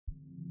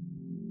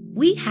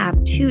We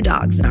have 2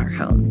 dogs in our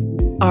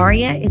home.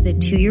 Aria is a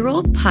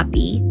 2-year-old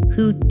puppy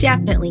who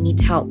definitely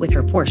needs help with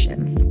her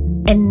portions.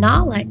 And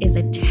Nala is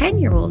a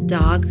 10-year-old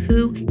dog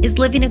who is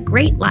living a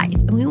great life,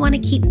 and we want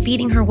to keep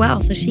feeding her well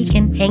so she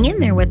can hang in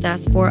there with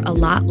us for a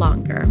lot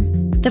longer.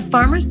 The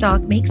farmer's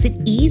dog makes it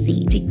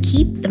easy to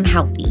keep them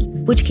healthy,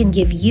 which can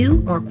give you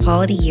more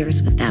quality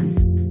years with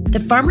them. The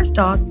farmer's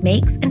dog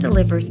makes and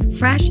delivers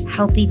fresh,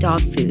 healthy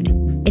dog food.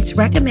 It's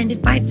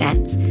recommended by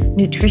vets,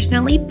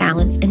 nutritionally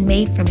balanced and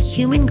made from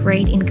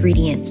human-grade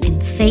ingredients in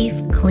safe,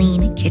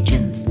 clean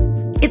kitchens.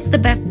 It's the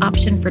best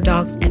option for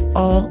dogs at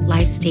all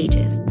life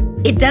stages.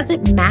 It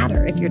doesn't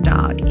matter if your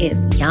dog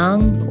is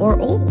young or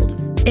old.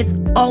 It's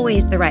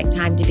always the right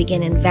time to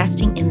begin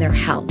investing in their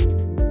health,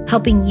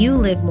 helping you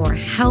live more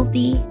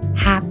healthy,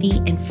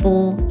 happy, and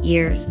full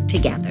years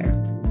together.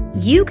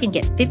 You can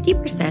get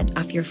 50%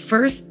 off your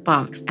first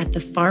box at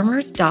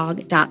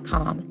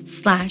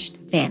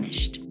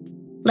thefarmersdog.com/vanished.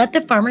 Let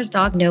the farmer's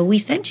dog know we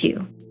sent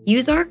you.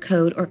 Use our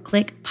code or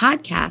click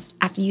podcast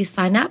after you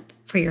sign up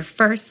for your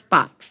first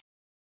box.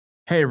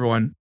 Hey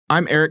everyone,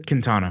 I'm Eric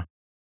Quintana.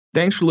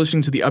 Thanks for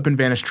listening to the Up and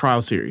Vanish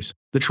trial series,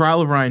 The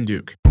Trial of Ryan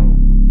Duke.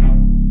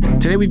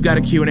 Today we've got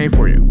a Q&A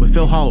for you with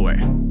Phil Holloway.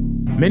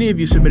 Many of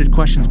you submitted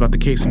questions about the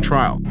case and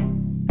trial.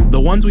 The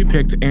ones we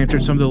picked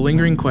answered some of the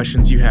lingering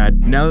questions you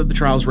had now that the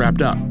trial's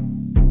wrapped up.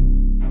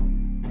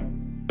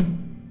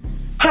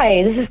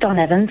 Hi, this is Dawn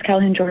Evans,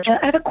 Calhoun, Georgia.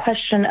 I have a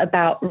question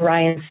about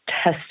Ryan's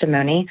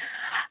testimony.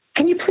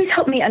 Can you please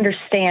help me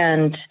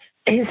understand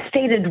his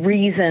stated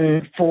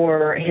reason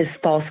for his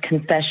false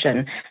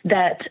confession,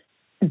 that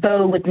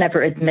Bo would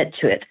never admit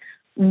to it?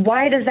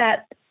 Why does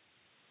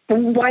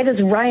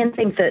Ryan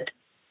think that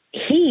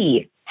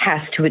he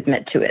has to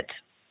admit to it?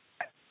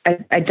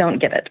 I don't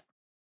get it.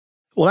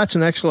 Well, that's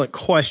an excellent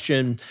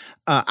question.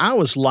 I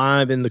was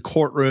live in the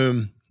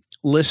courtroom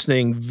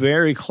listening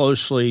very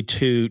closely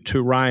to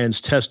Ryan's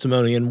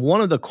testimony. And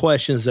one of the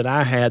questions that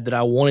I had that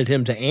I wanted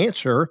him to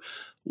answer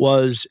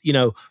was,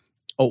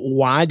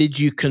 why did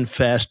you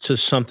confess to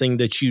something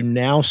that you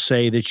now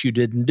say that you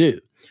didn't do?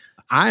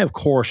 I, of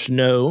course,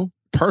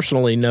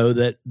 personally know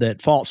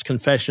that false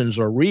confessions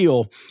are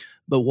real.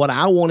 But what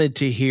I wanted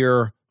to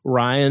hear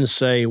Ryan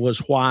say was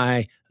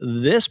why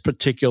this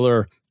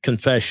particular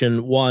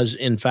confession was,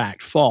 in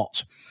fact,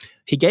 false.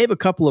 He gave a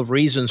couple of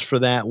reasons for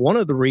that. One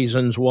of the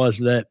reasons was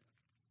that,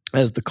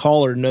 as the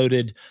caller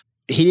noted,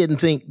 he didn't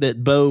think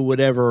that Bo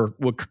would ever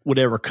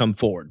come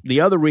forward.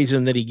 The other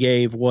reason that he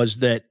gave was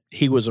that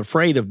he was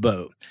afraid of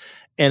Bo.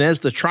 And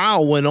as the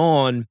trial went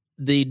on,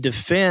 the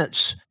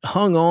defense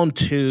hung on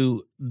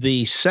to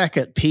the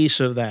second piece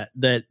of that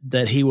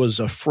he was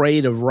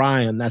afraid of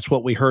Ryan. That's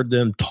what we heard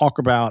them talk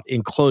about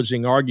in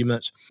closing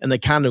arguments. And they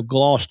kind of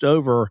glossed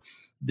over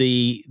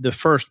the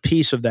first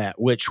piece of that,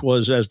 which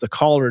was, as the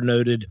caller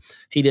noted,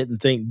 he didn't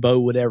think Bo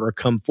would ever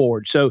come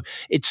forward. So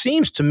it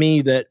seems to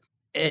me that,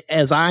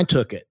 as I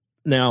took it,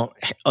 now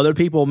other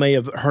people may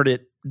have heard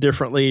it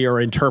differently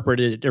or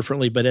interpreted it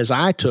differently, but as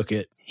I took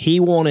it, he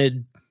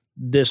wanted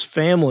this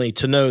family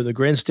to know, the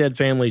Grinstead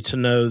family to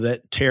know,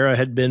 that Tara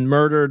had been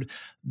murdered,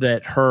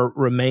 that her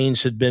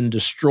remains had been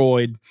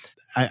destroyed.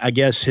 I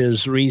guess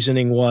his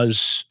reasoning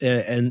was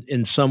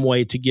in some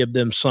way to give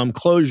them some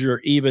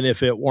closure, even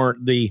if it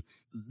weren't the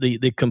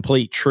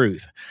complete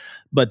truth.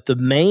 But the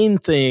main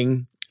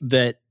thing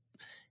that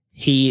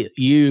he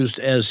used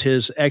as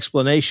his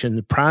explanation,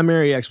 the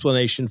primary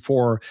explanation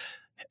for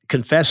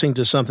confessing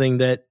to something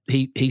that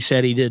he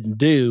said he didn't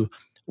do,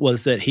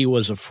 was that he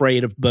was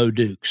afraid of Bo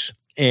Dukes.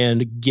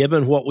 And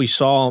given what we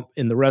saw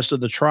in the rest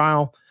of the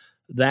trial,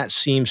 that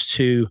seems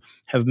to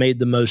have made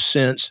the most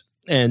sense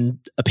and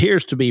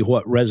appears to be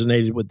what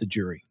resonated with the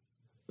jury.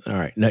 All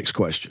right, next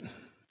question.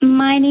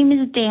 My name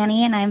is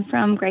Danny, and I'm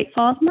from Great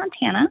Falls,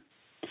 Montana.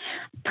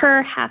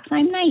 Perhaps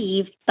I'm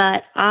naive,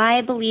 but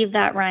I believe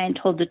that Ryan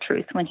told the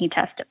truth when he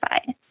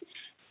testified.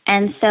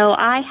 And so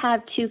I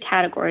have 2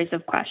 categories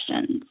of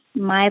questions.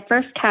 My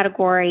first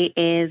category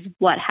is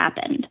what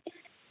happened.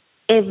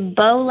 If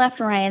Bo left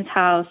Ryan's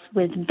house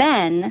with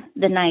Ben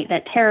the night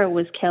that Tara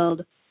was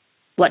killed,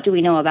 what do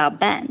we know about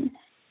Ben?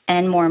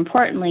 And more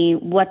importantly,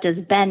 what does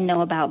Ben know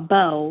about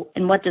Bo?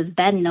 And what does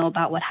Ben know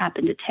about what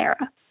happened to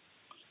Tara?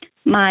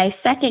 My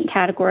second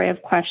category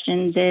of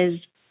questions is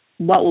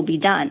what will be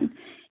done?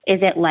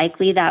 Is it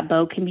likely that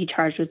Bo can be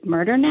charged with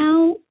murder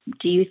now?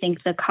 Do you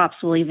think the cops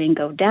will even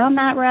go down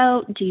that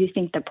route? Do you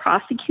think the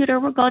prosecutor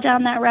will go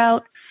down that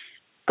route?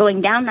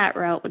 Going down that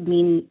route would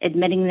mean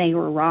admitting they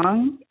were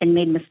wrong and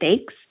made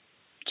mistakes.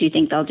 Do you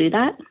think they'll do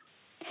that?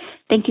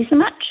 Thank you so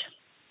much.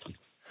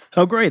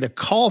 Oh, great. A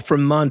call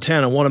from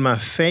Montana, one of my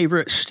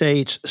favorite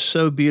states.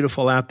 So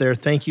beautiful out there.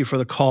 Thank you for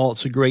the call.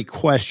 It's a great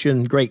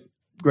question.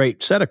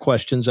 Great set of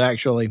questions,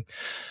 actually.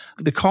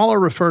 The caller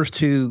refers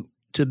to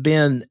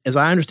Ben, as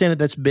I understand it,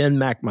 that's Ben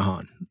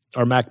McMahon,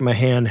 or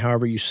McMahon,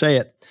 however you say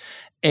it.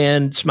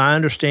 And it's my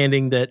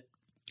understanding that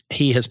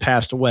he has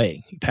passed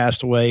away. He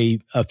passed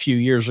away a few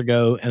years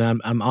ago,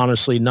 and I'm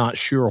honestly not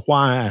sure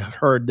why. I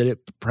heard that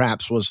it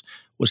perhaps was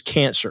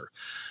cancer.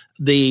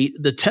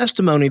 The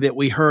testimony that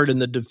we heard in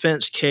the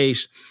defense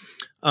case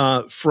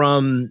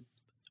from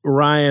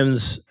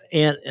Ryan's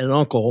aunt and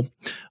uncle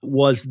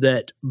was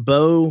that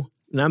Bo,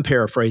 and I'm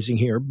paraphrasing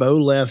here, Bo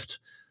left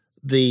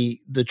the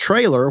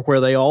trailer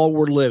where they all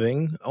were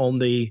living on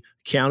the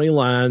county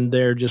line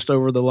there, just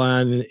over the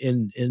line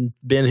in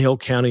Ben Hill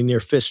County near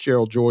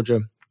Fitzgerald,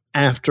 Georgia,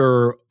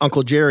 after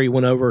Uncle Jerry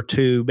went over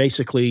to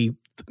basically,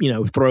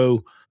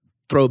 throw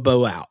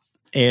Bo out.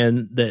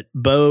 And that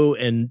Bo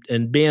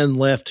and Ben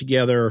left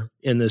together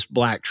in this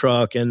black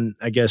truck. And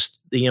I guess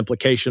the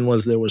implication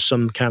was there was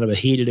some kind of a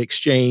heated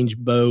exchange.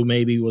 Bo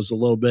maybe was a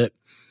little bit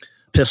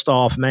pissed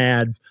off,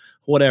 mad,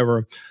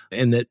 whatever,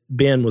 and that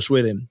Ben was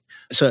with him.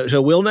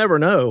 So we'll never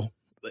know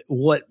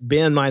what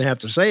Ben might have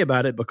to say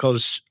about it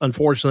because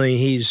unfortunately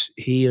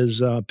he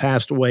is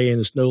passed away and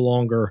is no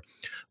longer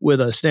with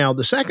us. Now,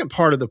 the second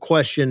part of the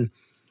question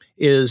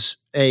is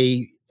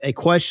a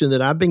question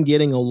that I've been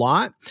getting a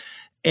lot,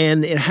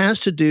 and it has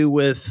to do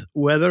with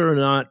whether or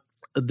not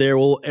there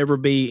will ever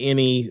be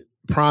any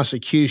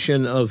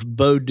prosecution of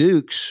Bo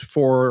Dukes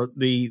for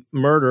the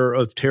murder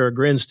of Tara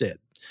Grinstead.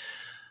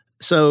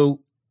 So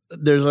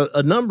there's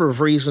a number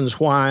of reasons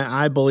why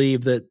I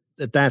believe that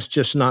that's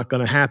just not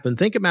going to happen.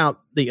 Think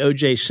about the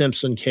O.J.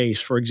 Simpson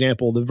case, for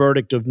example, the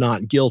verdict of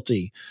not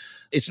guilty.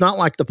 It's not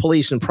like the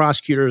police and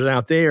prosecutors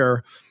out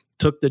there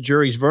took the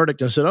jury's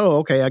verdict and said, oh,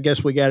 okay, I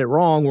guess we got it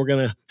wrong. We're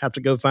going to have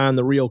to go find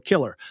the real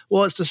killer.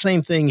 Well, it's the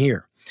same thing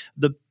here.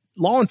 The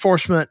law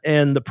enforcement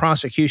and the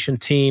prosecution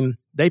team,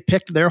 they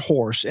picked their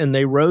horse and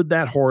they rode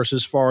that horse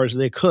as far as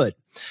they could.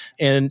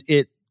 And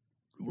it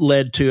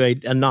led to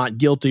a not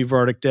guilty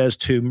verdict as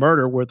to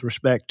murder with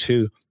respect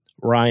to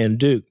Ryan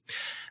Duke.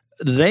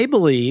 They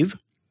believe,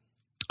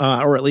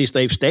 or at least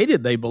they've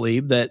stated they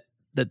believe, that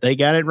they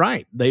got it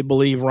right. They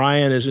believe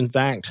Ryan is in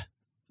fact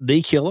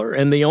the killer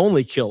and the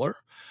only killer.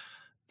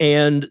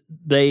 And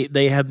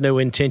they have no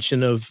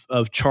intention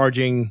of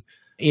charging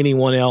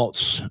anyone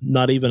else,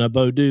 not even a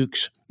Bo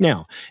Dukes.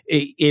 Now,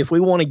 if we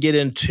want to get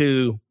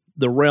into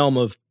the realm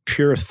of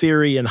pure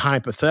theory and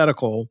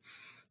hypothetical,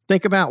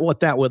 think about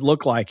what that would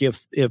look like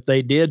if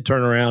they did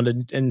turn around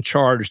and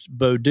charged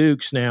Bo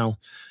Dukes now,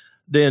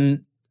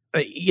 then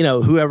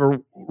whoever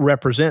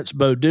represents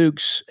Bo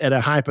Dukes at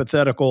a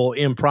hypothetical,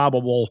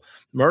 improbable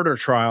murder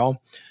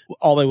trial,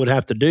 all they would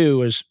have to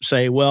do is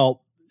say,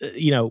 well,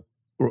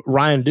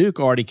 Ryan Duke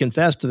already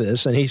confessed to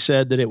this, and he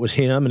said that it was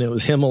him and it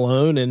was him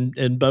alone,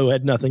 and Bo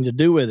had nothing to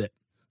do with it.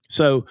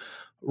 So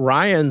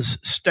Ryan's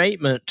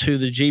statement to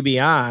the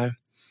GBI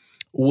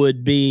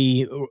would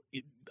be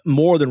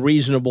more than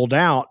reasonable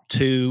doubt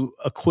to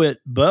acquit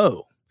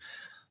Bo.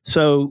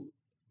 So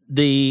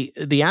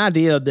the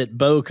idea that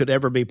Bo could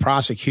ever be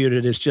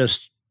prosecuted is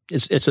just,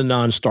 it's a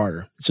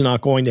non-starter. It's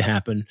not going to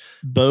happen.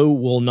 Bo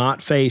will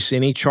not face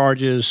any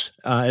charges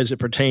as it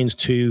pertains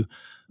to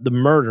the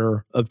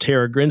murder of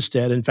Tara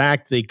Grinstead. In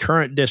fact, the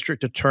current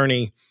district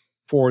attorney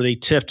for the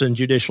Tifton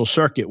Judicial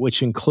Circuit,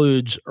 which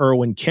includes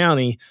Irwin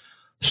County,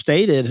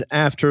 stated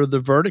after the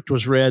verdict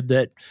was read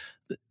that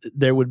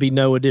there would be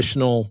no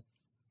additional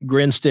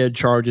Grinstead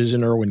charges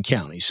in Irwin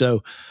County.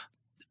 So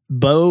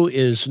Bo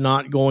is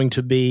not going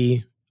to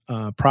be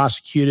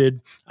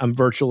prosecuted. I'm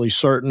virtually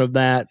certain of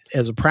that.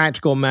 As a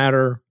practical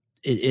matter,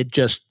 it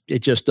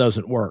just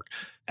doesn't work.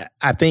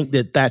 I think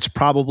that's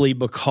probably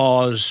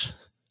because,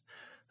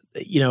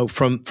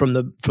 from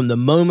the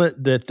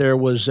moment that there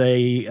was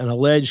an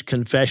alleged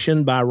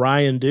confession by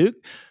Ryan Duke,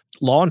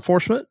 law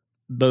enforcement,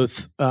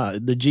 both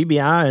the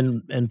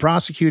GBI and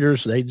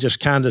prosecutors, they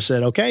just kind of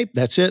said, okay,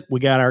 that's it. We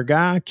got our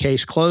guy,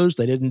 case closed.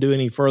 They didn't do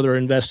any further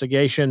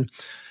investigation.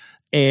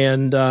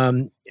 And,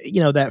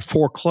 that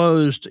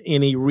foreclosed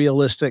any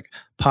realistic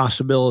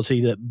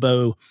possibility that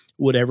Bo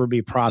would ever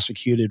be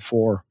prosecuted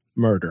for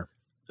murder.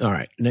 All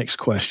right, next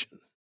question.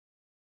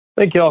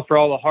 Thank you all for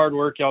all the hard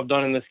work y'all have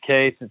done in this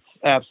case. It's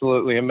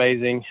absolutely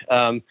amazing.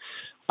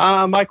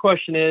 My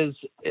question is,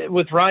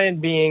 with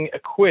Ryan being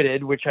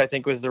acquitted, which I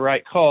think was the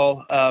right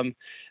call,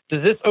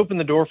 does this open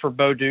the door for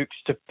Bo Dukes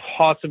to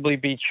possibly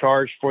be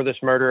charged for this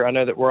murder? I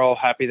know that we're all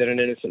happy that an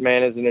innocent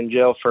man isn't in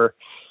jail for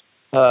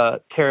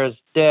Tara's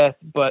death,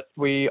 but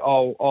we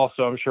all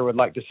also, I'm sure, would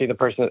like to see the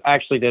person that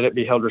actually did it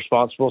be held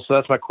responsible. So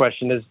that's my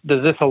question: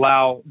 does this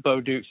allow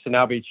Bo Dukes to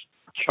now be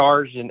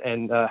charged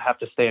and have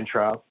to stay in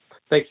trial?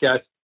 Thanks,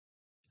 guys.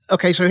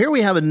 Okay, so here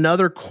we have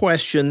another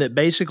question that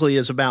basically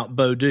is about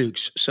Bo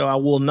Dukes. So I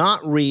will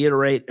not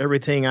reiterate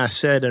everything I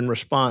said in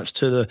response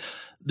to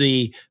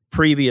the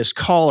previous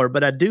caller,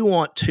 but I do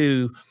want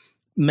to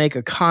make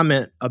a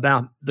comment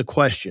about the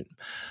question.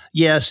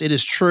 Yes, it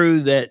is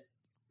true that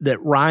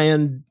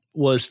Ryan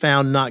was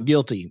found not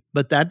guilty,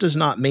 but that does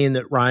not mean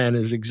that Ryan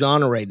is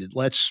exonerated.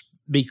 Let's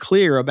be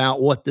clear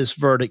about what this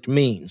verdict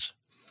means.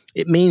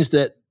 It means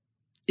that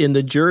in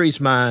the jury's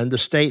mind, the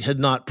state had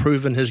not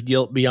proven his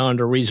guilt beyond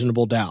a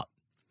reasonable doubt.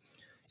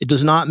 It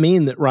does not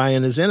mean that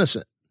Ryan is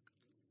innocent.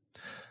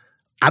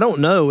 I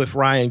don't know if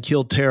Ryan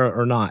killed Tara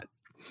or not.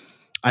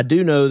 I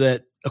do know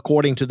that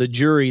according to the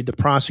jury, the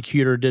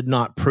prosecutor did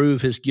not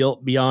prove his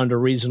guilt beyond a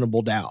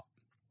reasonable doubt.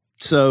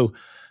 So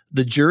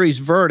the jury's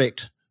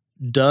verdict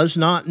does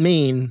not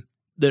mean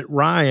that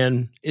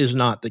Ryan is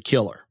not the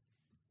killer.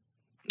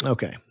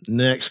 Okay,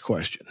 next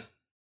question.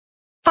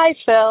 Hi,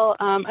 Phil.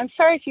 I'm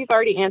sorry if you've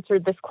already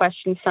answered this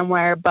question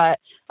somewhere, but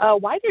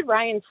why did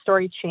Ryan's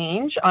story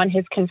change on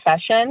his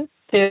confession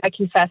to "I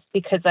confessed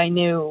because I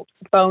knew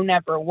Bo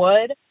never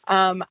would"?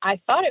 I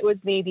thought it was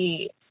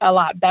maybe a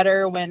lot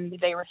better when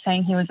they were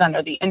saying he was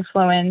under the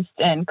influence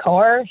and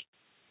coerced.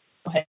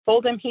 I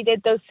told him he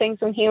did those things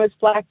when he was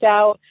blacked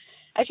out.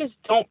 I just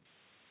don't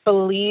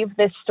believe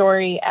this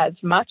story as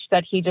much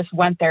that he just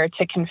went there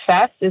to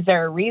confess. Is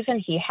there a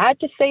reason he had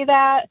to say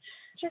that?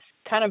 Just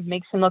kind of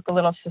makes him look a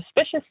little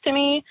suspicious to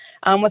me.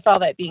 With all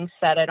that being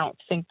said, I don't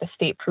think the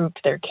state proved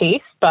their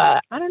case,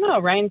 but I don't know.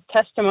 Ryan's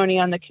testimony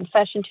on the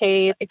confession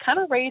tape, it kind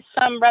of raised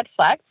some red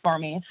flags for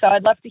me. So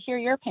I'd love to hear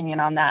your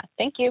opinion on that.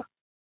 Thank you.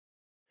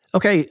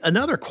 Okay,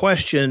 another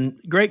question,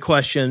 great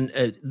question.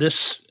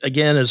 This,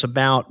 again, is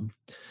about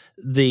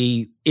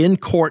the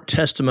in-court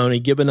testimony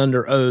given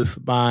under oath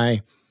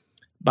by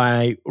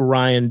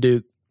Ryan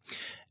Duke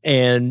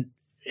and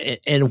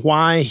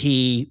why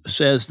he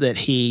says that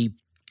he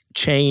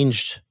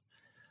changed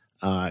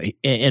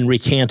and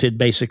recanted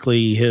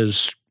basically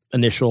his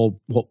initial,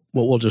 what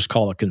we'll just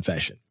call a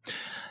confession.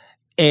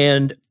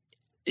 And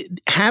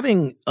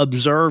having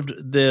observed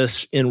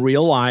this in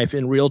real life,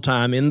 in real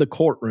time, in the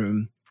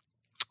courtroom,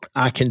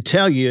 I can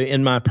tell you,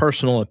 in my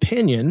personal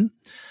opinion,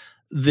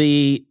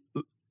 the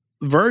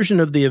version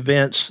of the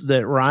events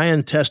that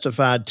Ryan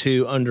testified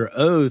to under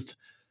oath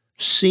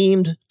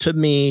seemed to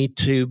me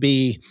to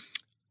be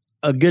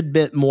a good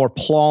bit more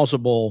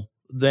plausible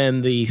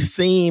than the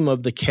theme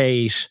of the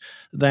case,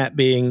 that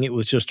being it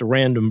was just a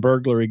random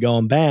burglary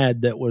gone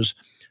bad that was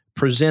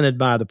presented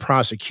by the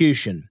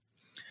prosecution.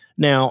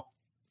 Now,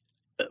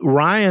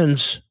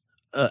 Ryan's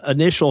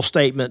initial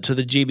statement to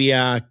the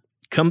GBI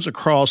comes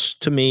across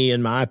to me,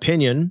 in my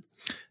opinion,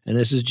 and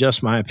this is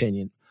just my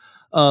opinion,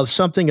 of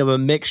something of a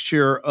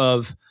mixture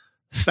of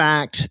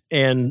fact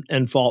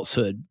and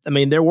falsehood. I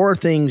mean, there were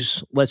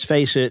things, let's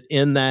face it,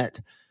 in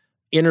that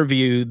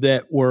interview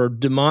that were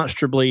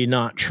demonstrably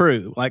not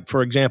true. Like,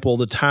 for example,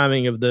 the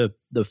timing of the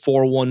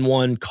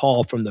 411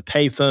 call from the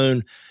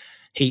payphone.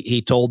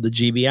 He told the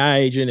GBI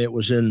agent it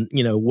was in,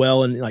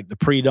 well in like the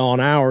pre-dawn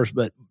hours,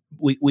 but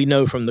we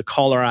know from the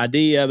caller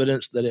ID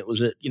evidence that it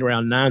was at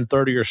around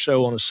 9:30 or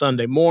so on a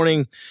Sunday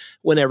morning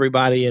when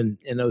everybody in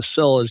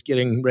Osceola is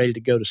getting ready to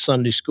go to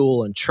Sunday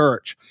school and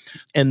church.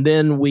 And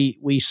then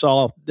we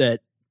saw that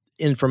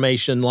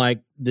information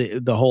like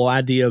the whole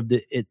idea of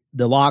the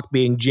lock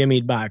being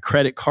jimmied by a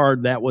credit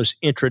card that was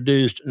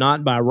introduced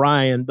not by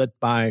Ryan but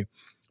by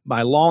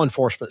law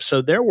enforcement.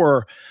 So there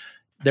were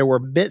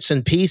bits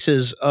and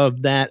pieces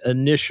of that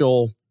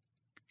initial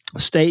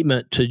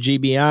statement to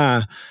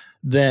GBI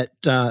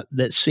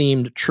that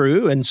seemed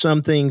true, and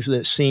some things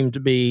that seemed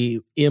to be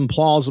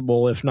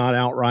implausible, if not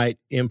outright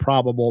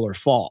improbable or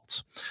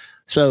false.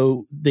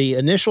 So the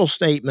initial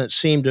statement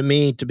seemed to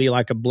me to be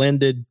like a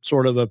blended,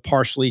 sort of a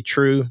partially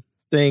true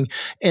thing.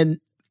 And,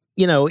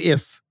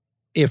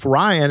 if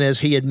Ryan, as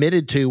he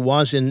admitted to,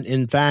 was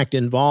in fact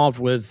involved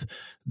with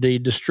the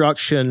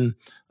destruction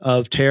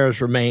of Tara's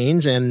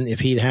remains, and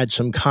if he'd had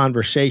some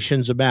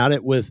conversations about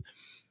it with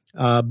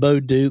Bo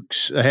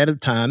Dukes ahead of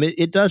time,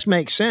 it does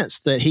make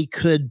sense that he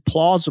could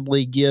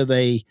plausibly give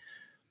a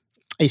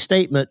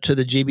statement to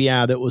the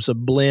GBI that was a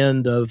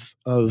blend of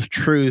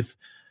truth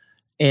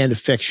and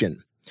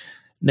fiction.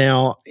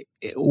 Now,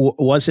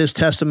 was his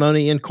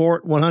testimony in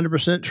court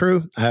 100%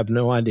 true? I have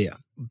no idea,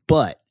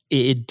 but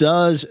it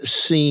does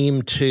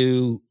seem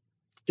to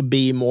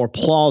be more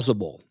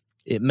plausible.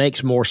 It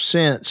makes more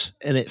sense,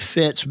 and it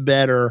fits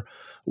better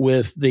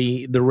with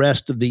the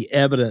rest of the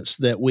evidence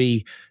that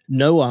we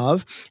know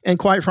of. And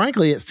quite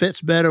frankly, it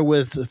fits better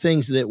with the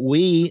things that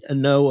we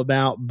know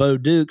about Bo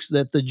Dukes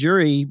that the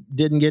jury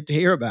didn't get to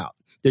hear about.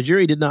 The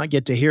jury did not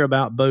get to hear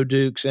about Bo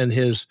Dukes and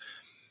his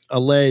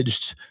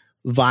alleged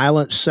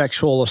violent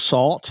sexual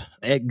assault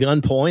at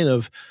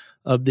gunpoint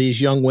of these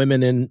young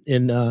women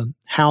in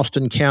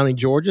Houston County,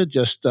 Georgia,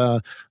 just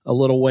a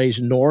little ways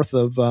north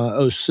of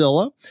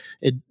Osceola.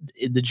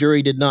 The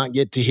jury did not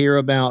get to hear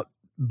about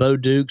Bo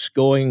Dukes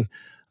going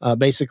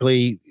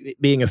basically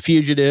being a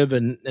fugitive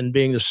and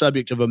being the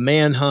subject of a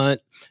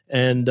manhunt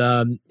and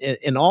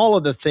all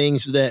of the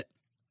things that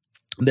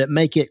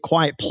make it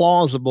quite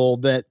plausible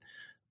that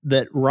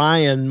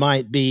Ryan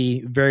might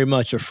be very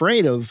much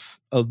afraid of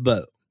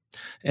Bo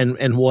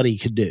and what he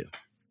could do.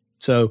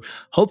 So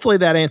hopefully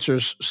that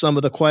answers some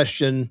of the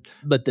question,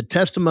 but the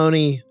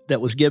testimony that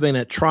was given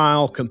at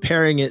trial,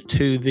 comparing it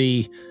to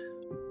the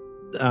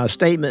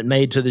statement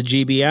made to the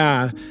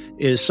GBI,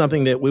 is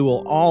something that we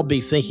will all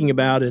be thinking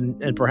about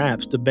and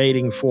perhaps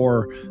debating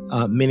for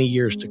many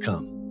years to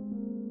come.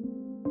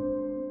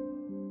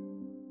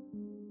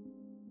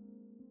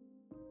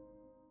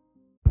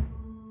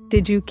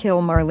 Did you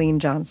kill Marlene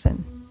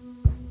Johnson?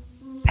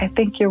 I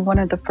think you're one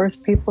of the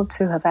first people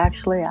to have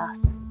actually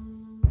asked.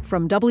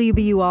 From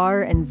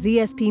WBUR and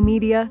ZSP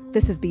Media,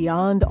 this is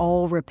Beyond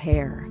All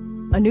Repair,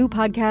 a new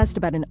podcast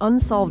about an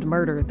unsolved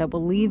murder that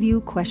will leave you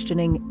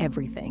questioning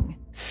everything.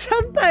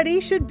 Somebody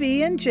should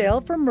be in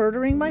jail for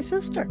murdering my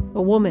sister.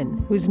 A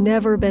woman who's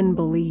never been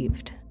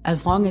believed.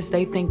 As long as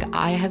they think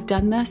I have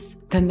done this,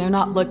 then they're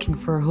not looking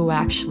for who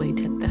actually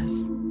did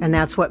this. And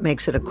that's what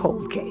makes it a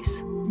cold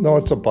case. No,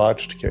 it's a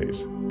botched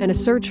case. And a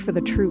search for the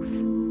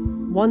truth,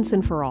 once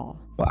and for all.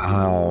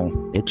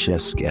 Wow, it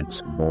just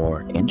gets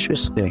more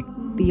interesting.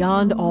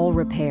 Beyond All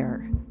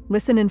Repair.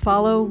 Listen and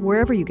follow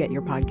wherever you get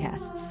your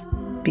podcasts.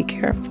 Be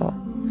careful.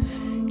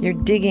 You're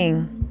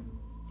digging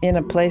in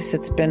a place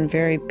that's been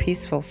very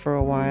peaceful for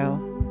a while.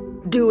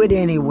 Do it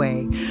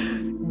anyway.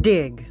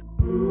 Dig.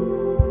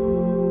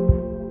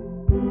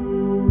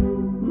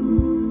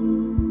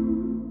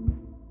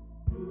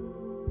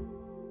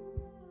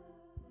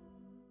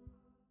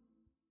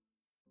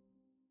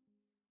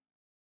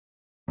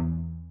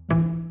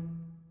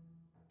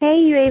 Hey,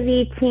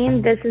 UAV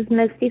team, this is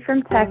Misty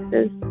from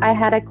Texas. I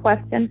had a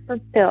question for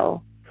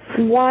Phil.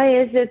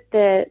 Why is it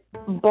that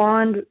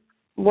bond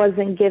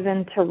wasn't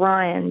given to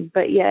Ryan,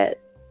 but yet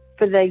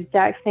for the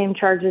exact same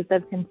charges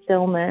of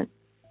concealment,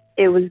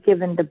 it was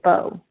given to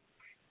Bo?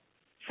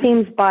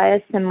 Seems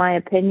biased in my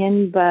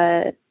opinion,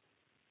 but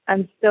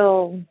I'm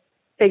still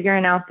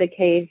figuring out the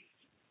case.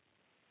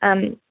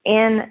 And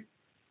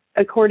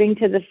according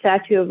to the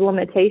statute of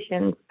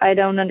limitations, I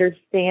don't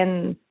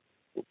understand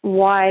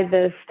why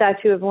the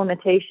statute of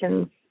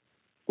limitations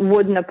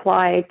wouldn't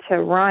apply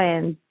to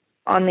Ryan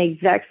on the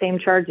exact same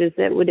charges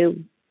it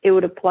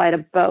would apply to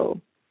Bo.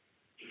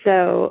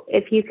 So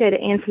if you could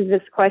answer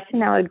this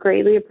question, I would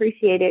greatly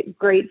appreciate it.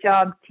 Great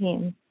job,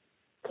 team.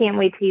 Can't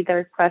wait to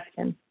hear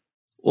question.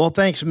 Well,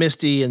 thanks,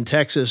 Misty in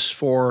Texas,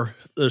 for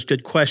those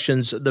good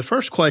questions. The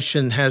first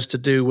question has to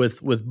do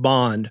with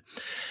bond.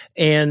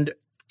 And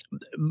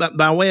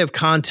by way of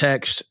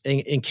context,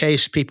 in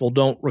case people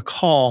don't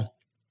recall,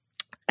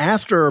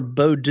 after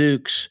Bo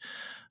Dukes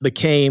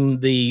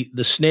became the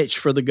snitch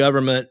for the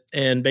government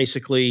and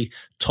basically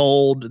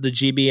told the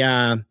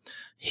GBI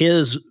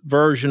his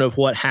version of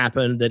what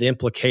happened that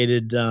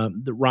implicated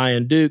the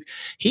Ryan Duke,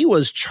 he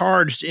was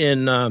charged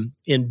in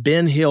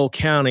Ben Hill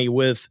County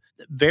with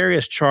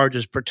various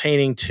charges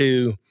pertaining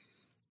to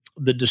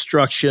the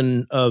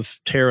destruction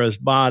of Tara's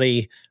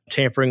body,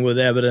 tampering with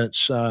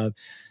evidence,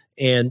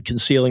 and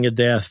concealing a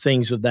death,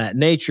 things of that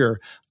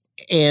nature.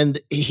 And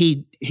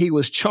he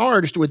was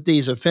charged with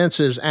these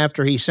offenses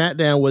after he sat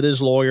down with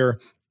his lawyer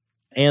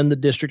and the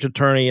district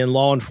attorney and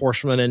law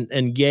enforcement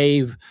and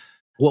gave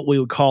what we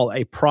would call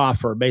a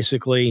proffer,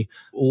 basically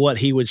what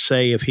he would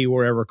say if he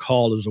were ever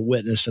called as a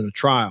witness in a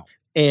trial.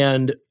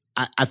 And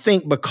I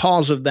think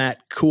because of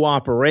that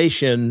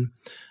cooperation,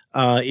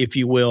 if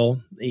you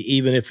will,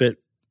 even if it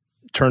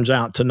turns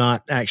out to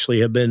not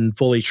actually have been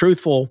fully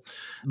truthful,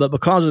 but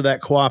because of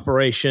that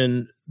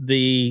cooperation,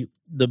 the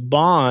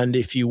bond,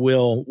 if you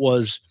will,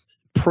 was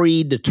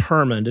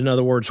predetermined. In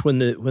other words, when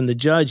the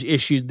judge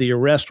issued the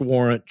arrest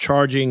warrant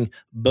charging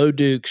Bo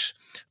Dukes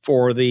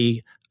for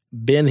the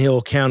Ben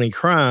Hill County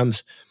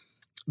crimes,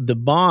 the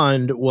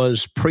bond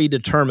was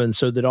predetermined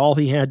so that all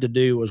he had to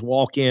do was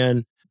walk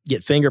in,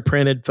 get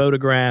fingerprinted,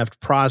 photographed,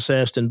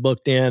 processed, and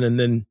booked in, and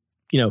then,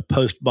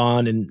 post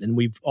bond. And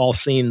we've all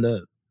seen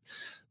the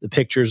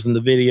pictures and the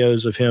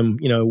videos of him,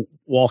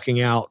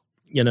 walking out,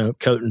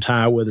 coat and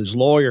tie with his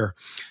lawyer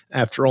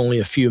after only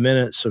a few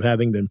minutes of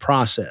having been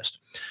processed.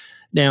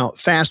 Now,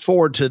 fast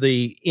forward to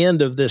the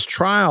end of this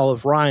trial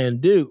of Ryan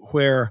Duke,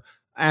 where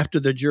after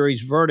the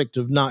jury's verdict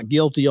of not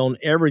guilty on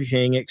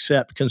everything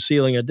except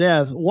concealing a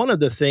death, one of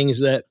the things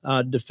that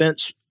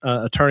defense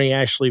attorney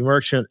Ashley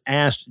Merchant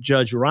asked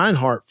Judge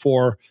Reinhart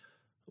for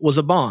was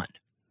a bond.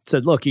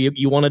 Said, look,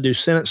 you want to do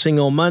sentencing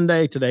on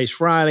Monday, today's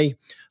Friday,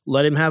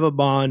 let him have a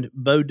bond.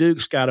 Bo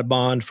Duke's got a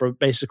bond for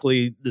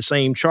basically the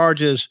same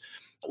charges.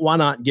 Why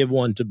not give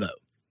one to Bo?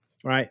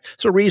 Right?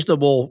 It's a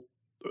reasonable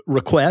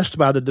request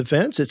by the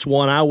defense. It's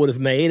one I would have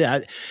made.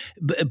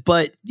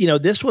 But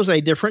this was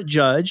a different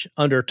judge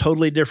under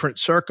totally different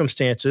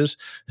circumstances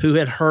who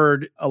had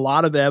heard a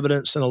lot of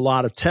evidence and a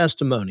lot of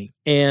testimony.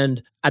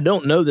 And I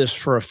don't know this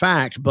for a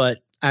fact, but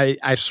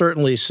I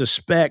certainly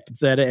suspect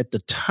that at the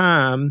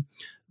time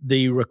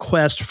the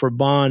request for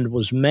bond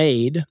was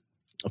made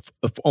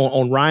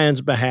on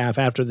Ryan's behalf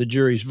after the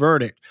jury's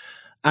verdict,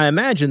 I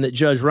imagine that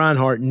Judge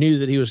Reinhart knew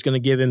that he was going to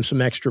give him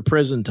some extra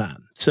prison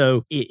time.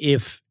 So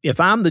if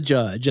I'm the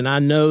judge and I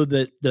know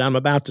that I'm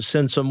about to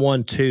send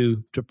someone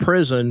to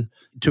prison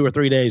 2 or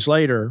 3 days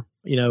later,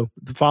 the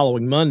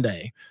following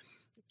Monday,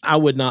 I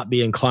would not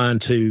be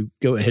inclined to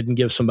go ahead and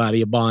give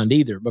somebody a bond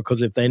either,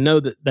 because if they know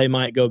that they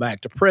might go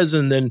back to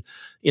prison, then,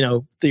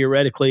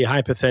 theoretically,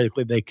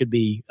 hypothetically, they could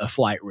be a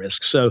flight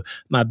risk. So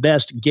my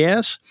best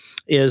guess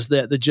is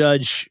that the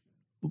judge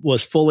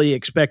was fully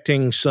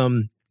expecting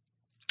some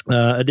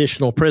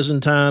additional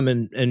prison time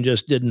and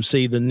just didn't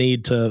see the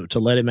need to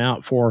let him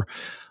out for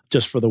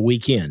the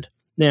weekend.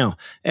 Now,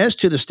 as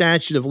to the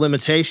statute of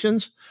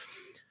limitations,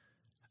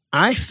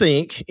 I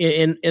think,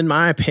 in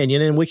my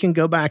opinion, and we can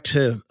go back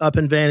to Up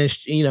and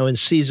Vanished, in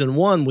season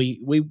 1,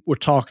 we were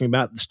talking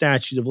about the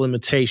statute of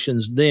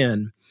limitations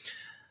then.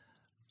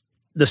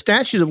 The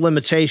statute of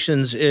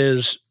limitations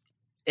is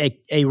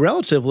a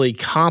relatively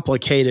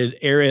complicated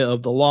area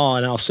of the law,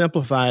 and I'll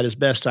simplify it as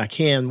best I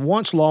can.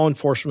 Once law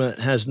enforcement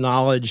has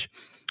knowledge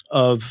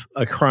of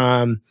a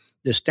crime,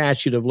 the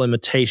statute of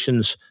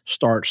limitations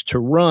starts to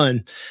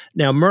run.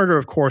 Now, murder,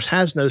 of course,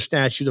 has no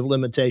statute of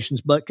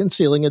limitations, but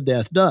concealing a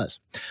death does.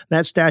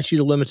 That statute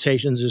of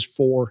limitations is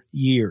 4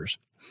 years.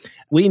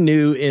 We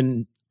knew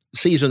in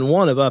season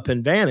 1 of Up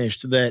and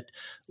Vanished that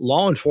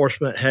law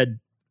enforcement had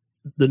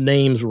the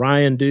names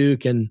Ryan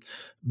Duke and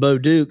Bo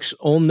Dukes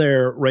on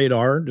their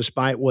radar,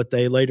 despite what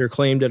they later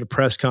claimed at a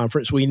press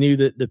conference. We knew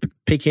that the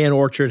pecan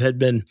orchard had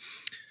been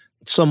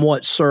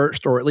somewhat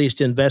searched or at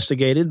least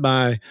investigated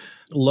by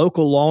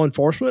local law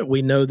enforcement.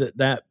 We know that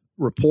that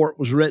report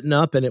was written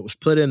up and it was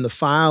put in the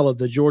file of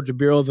the Georgia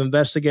Bureau of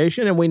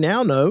Investigation. And we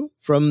now know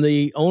from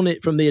the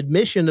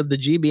admission of the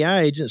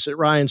GBI agents at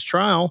Ryan's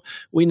trial,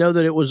 we know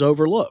that it was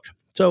overlooked.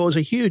 So it was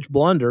a huge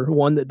blunder,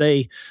 one that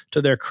they,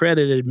 to their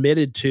credit,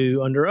 admitted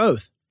to under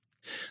oath.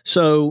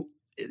 So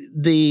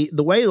the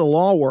way the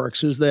law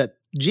works is that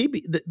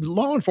the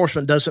law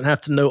enforcement doesn't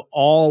have to know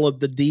all of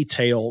the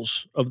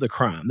details of the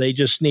crime. They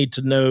just need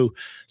to know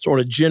sort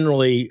of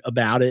generally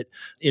about it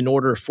in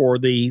order for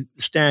the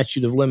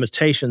statute of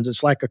limitations.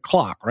 It's like a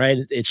clock, right?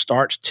 It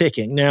starts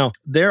ticking. Now,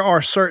 there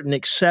are certain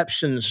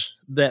exceptions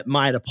that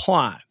might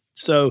apply.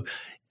 So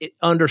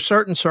under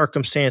certain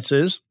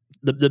circumstances,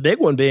 the big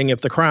one being if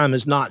the crime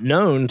is not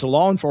known to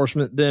law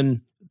enforcement,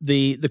 then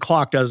the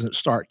clock doesn't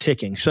start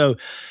ticking. So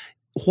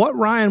what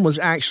Ryan was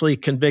actually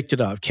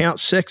convicted of, count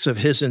 6 of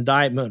his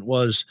indictment,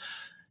 was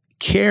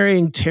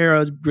carrying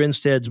Tara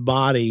Grinstead's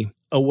body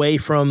away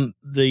from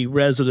the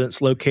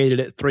residence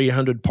located at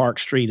 300 Park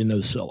Street in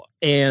Ocilla.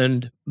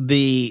 And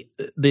the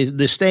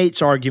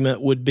state's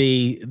argument would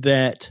be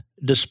that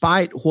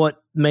despite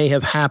what may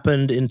have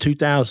happened in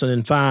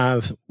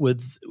 2005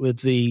 with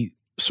the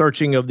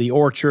searching of the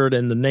orchard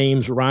and the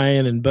names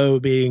Ryan and Bo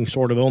being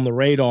sort of on the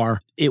radar,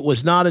 it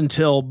was not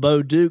until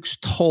Bo Dukes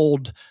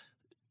told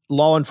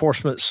law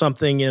enforcement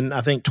something in,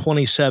 I think,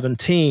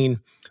 2017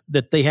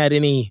 that they had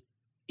any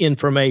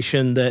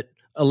information that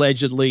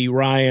allegedly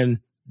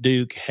Ryan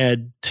Duke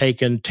had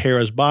taken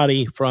Tara's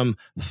body from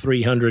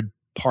 300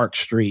 Park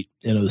Street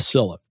in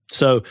Ocilla.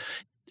 So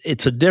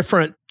it's a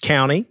different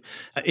county.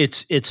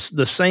 It's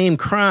the same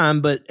crime,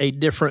 but a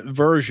different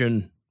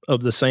version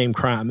of the same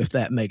crime, if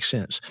that makes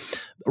sense.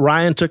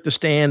 Ryan took the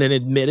stand and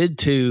admitted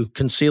to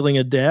concealing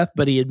a death,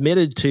 but he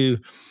admitted to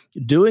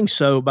doing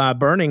so by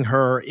burning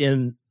her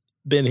in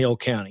Ben Hill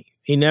County.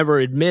 He never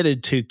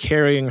admitted to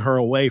carrying her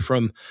away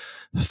from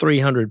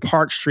 300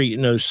 Park Street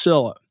in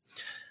Ocilla.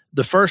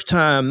 The first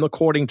time,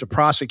 according to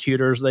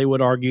prosecutors, they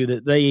would argue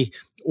that they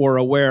were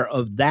aware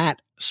of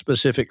that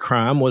specific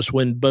crime was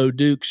when Bo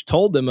Dukes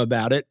told them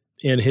about it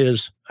in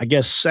his, I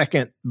guess,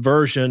 second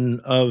version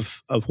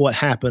of what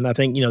happened. I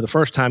think, the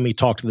first time he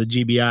talked to the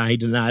GBI, he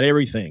denied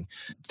everything.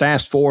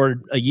 Fast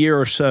forward a year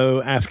or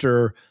so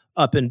after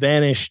Up and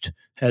Vanished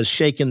has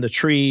shaken the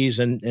trees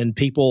and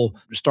people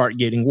start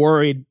getting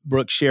worried.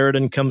 Brooke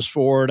Sheridan comes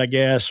forward, I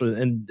guess,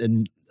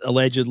 and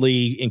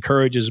allegedly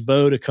encourages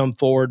Bo to come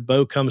forward.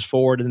 Bo comes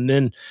forward and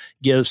then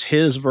gives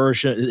his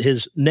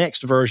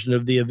next version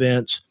of the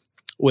events,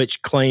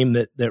 which claim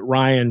that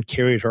Ryan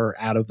carried her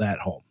out of that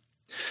home.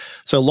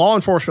 So law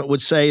enforcement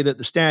would say that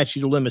the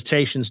statute of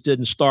limitations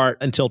didn't start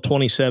until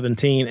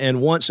 2017. And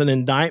once an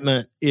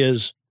indictment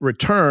is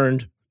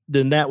returned,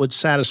 then that would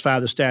satisfy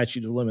the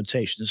statute of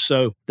limitations.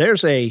 So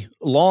there's a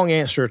long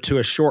answer to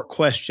a short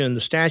question.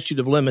 The statute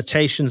of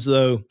limitations,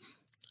 though,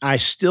 I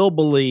still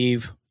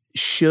believe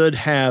should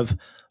have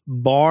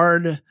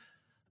barred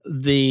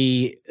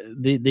the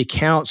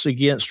counts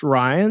against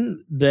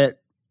Ryan that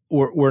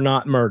were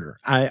not murder.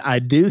 I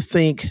do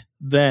think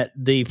that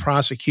the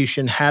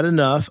prosecution had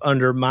enough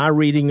under my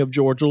reading of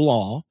Georgia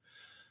law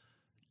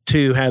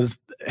to have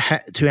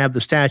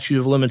the statute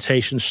of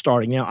limitations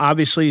starting. Now,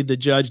 obviously, the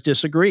judge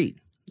disagreed.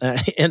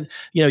 And,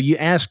 you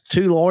ask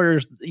two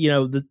lawyers,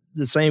 the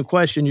same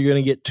question, you're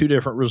going to get two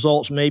different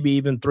results, maybe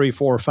even 3,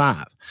 4, or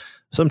 5.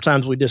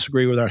 Sometimes we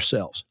disagree with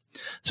ourselves.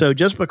 So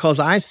just because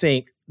I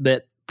think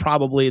that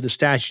probably the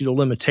statute of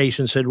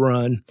limitations had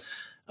run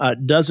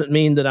doesn't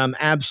mean that I'm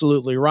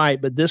absolutely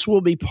right, but this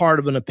will be part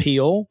of an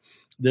appeal.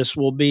 This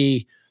will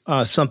be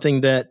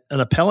something that an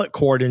appellate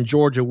court in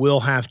Georgia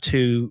will have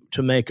to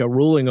make a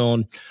ruling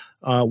on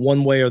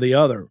one way or the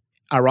other.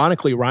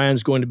 Ironically,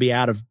 Ryan's going to be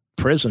out of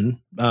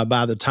prison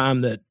by the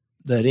time that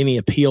any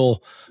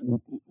appeal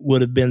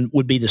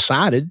would be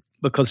decided,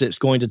 because it's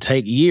going to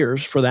take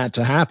years for that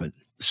to happen.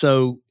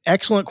 So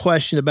excellent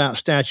question about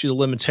statute of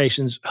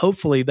limitations.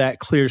 Hopefully that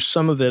clears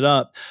some of it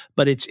up,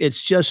 but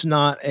it's just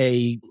not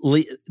the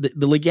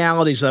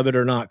legalities of it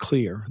are not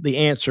clear. The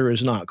answer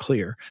is not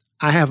clear.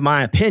 I have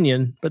my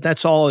opinion, but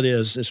that's all it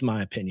is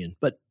my opinion.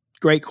 But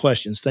great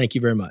questions. Thank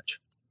you very much.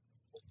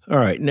 All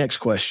right, next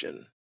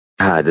question.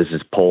 Hi, this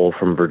is Paul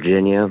from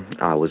Virginia.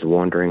 I was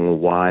wondering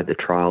why the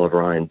trial of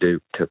Ryan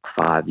Duke took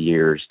 5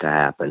 years to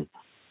happen.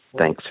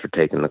 Thanks for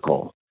taking the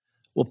call.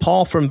 Well,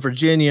 Paul from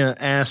Virginia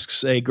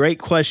asks a great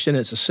question.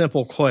 It's a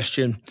simple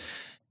question.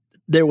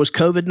 there was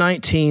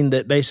COVID-19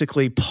 that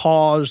basically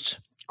paused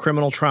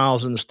criminal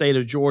trials in the state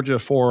of Georgia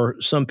for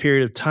some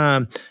period of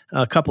time,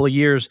 a couple of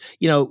years.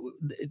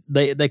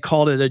 They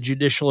called it a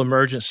judicial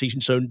emergency.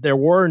 So there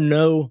were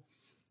no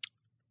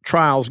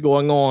trials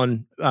going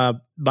on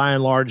by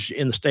and large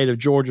in the state of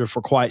Georgia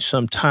for quite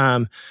some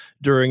time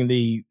during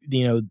the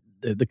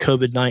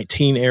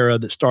COVID-19 era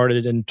that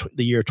started in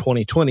the year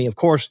 2020. Of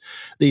course,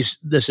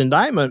 this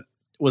indictment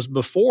was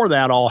before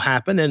that all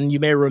happened, and you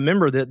may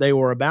remember that they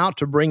were about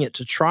to bring it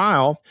to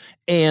trial,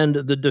 and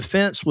the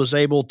defense was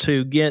able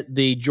to get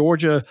the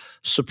Georgia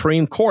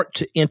Supreme Court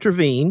to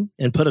intervene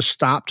and put a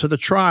stop to the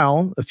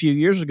trial a few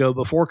years ago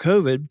before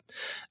COVID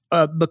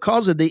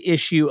because of the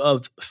issue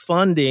of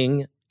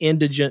funding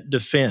indigent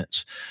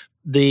defense.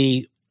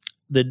 The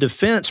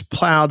defense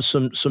plowed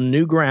some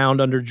new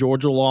ground under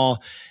Georgia law.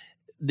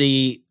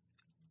 The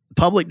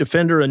public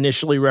defender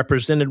initially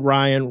represented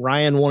Ryan.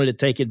 Ryan wanted to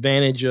take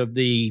advantage of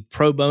the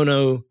pro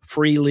bono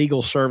free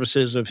legal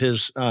services of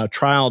his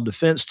trial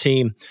defense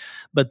team,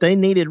 but they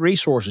needed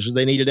resources.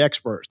 They needed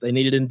experts. They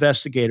needed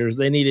investigators.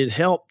 They needed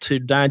help to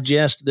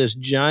digest this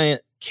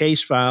giant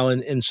case file.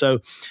 And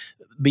so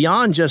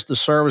beyond just the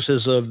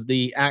services of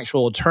the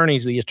actual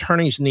attorneys, the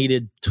attorneys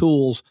needed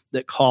tools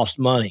that cost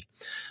money.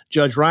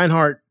 Judge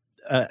Reinhart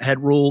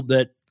had ruled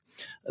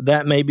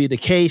that may be the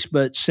case,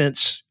 but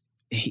since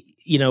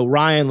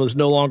Ryan was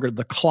no longer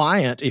the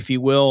client, if you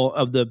will,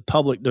 of the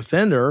public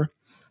defender,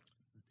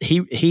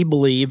 he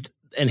believed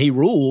and he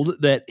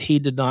ruled that he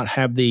did not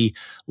have the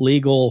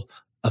legal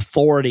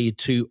authority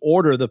to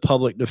order the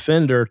public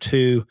defender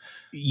to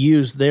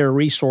use their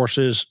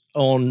resources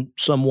on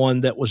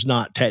someone that was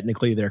not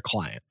technically their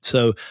client.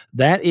 So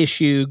that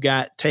issue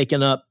got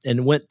taken up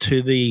and went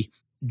to the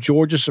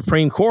Georgia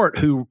Supreme Court,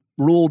 who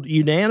ruled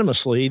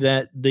unanimously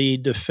that the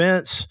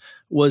defense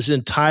was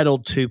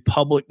entitled to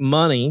public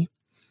money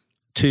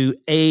to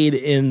aid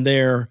in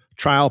their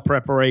trial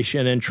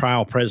preparation and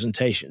trial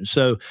presentation.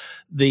 So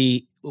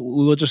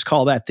we'll just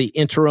call that the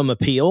interim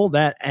appeal.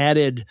 That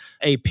added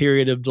a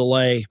period of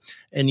delay,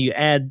 and you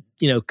add,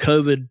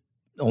 COVID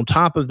on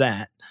top of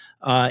that,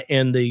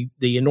 and the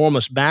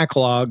enormous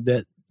backlog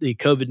that the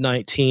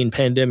COVID-19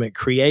 pandemic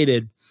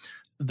created.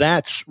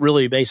 That's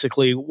really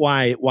basically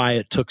why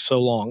it took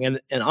so long. And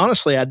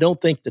honestly, I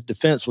don't think the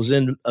defense was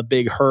in a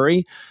big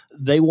hurry.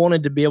 They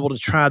wanted to be able to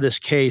try this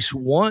case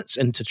once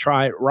and to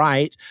try it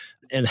right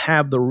and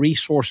have the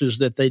resources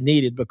that they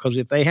needed, because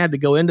if they had to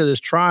go into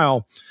this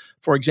trial,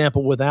 for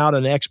example, without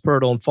an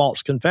expert on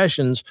false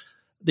confessions,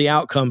 the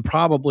outcome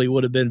probably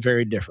would have been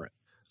very different.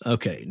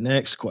 Okay,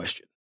 next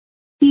question.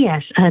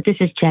 Yes, this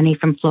is Jenny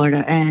from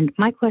Florida. And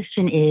my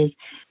question is,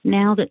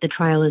 now that the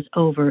trial is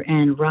over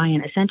and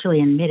Ryan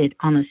essentially admitted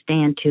on the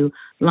stand to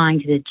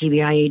lying to the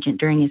GBI agent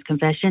during his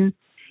confession,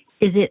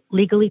 is it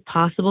legally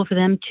possible for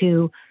them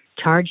to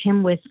charge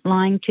him with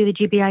lying to the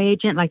GBI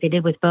agent like they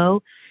did with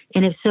Bo?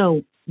 And if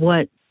so,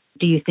 what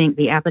do you think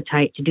the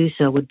appetite to do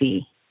so would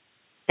be?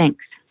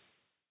 Thanks.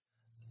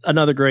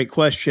 Another great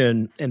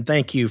question, and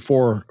thank you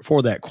for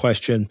that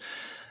question.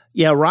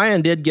 Yeah,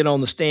 Ryan did get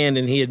on the stand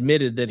and he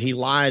admitted that he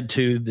lied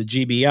to the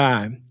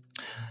GBI.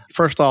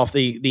 First off,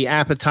 the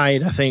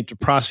appetite, I think, to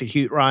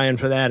prosecute Ryan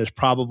for that is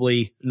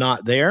probably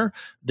not there.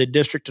 The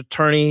district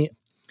attorney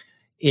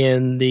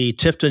in the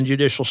Tifton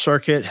Judicial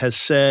Circuit has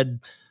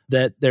said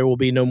that there will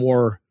be no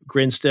more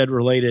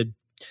Grinstead-related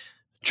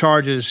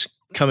charges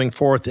coming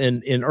forth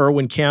in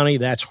Irwin County.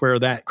 That's where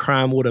that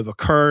crime would have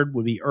occurred,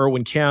 would be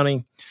Irwin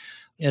County.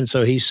 And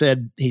so he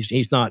said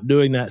he's not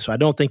doing that. So I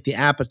don't think the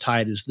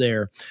appetite is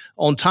there.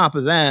 On top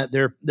of that,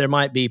 there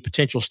might be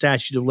potential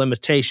statute of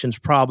limitations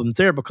problems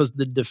there, because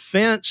the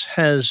defense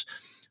has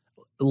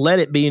let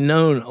it be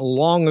known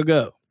long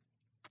ago,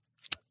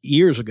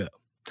 years ago,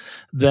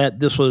 that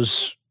this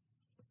was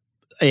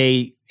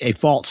a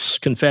false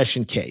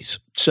confession case.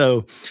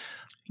 So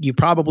you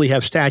probably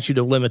have statute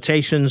of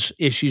limitations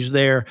issues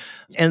there.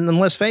 And then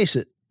let's face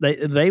it,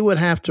 they would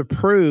have to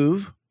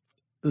prove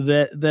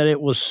that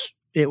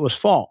it was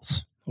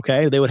false.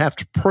 Okay. They would have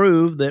to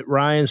prove that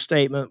Ryan's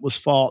statement was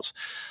false,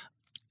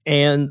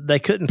 and they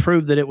couldn't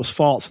prove that it was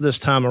false this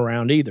time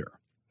around either.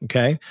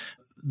 Okay.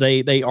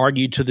 They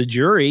argued to the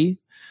jury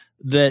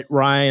that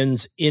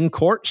Ryan's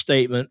in-court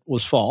statement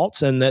was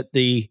false, and that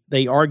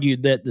they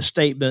argued that the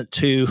statement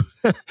to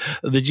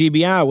the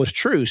GBI was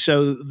true.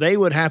 So they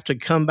would have to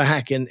come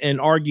back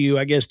and argue,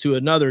 I guess, to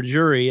another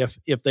jury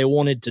if they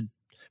wanted to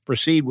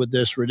proceed with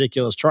this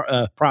ridiculous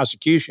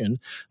prosecution.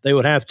 They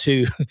would have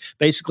to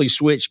basically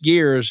switch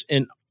gears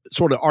and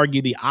sort of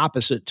argue the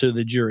opposite to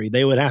the jury.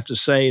 They would have to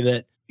say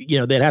that,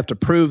 they'd have to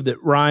prove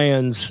that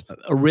Ryan's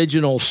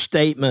original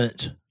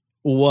statement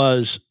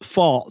was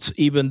false,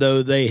 even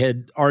though they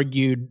had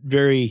argued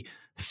very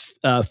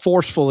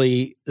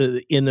forcefully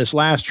in this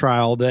last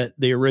trial that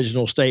the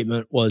original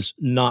statement was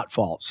not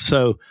false.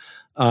 So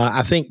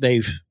I think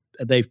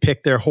they've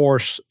picked their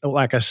horse,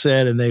 like I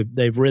said, and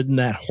they've ridden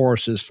that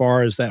horse as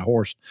far as that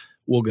horse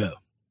will go.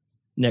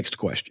 Next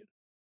question.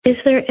 Is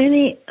there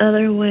any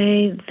other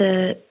way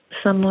that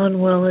someone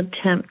will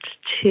attempt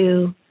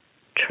to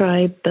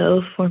try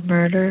Bo for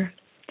murder?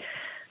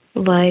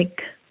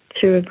 like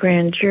through a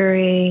grand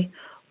jury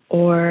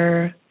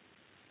or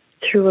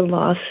through a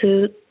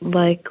lawsuit,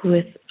 like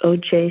with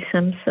O.J.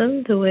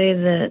 Simpson, the way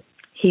that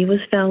he was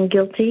found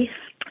guilty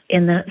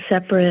in that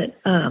separate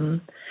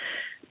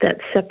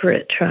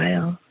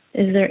trial?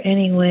 Is there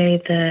any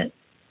way that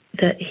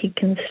he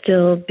can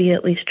still be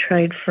at least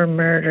tried for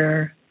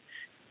murder,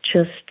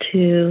 just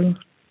to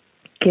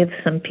give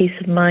some peace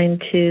of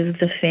mind to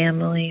the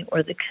family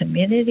or the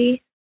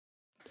community?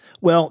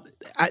 Well,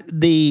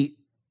 the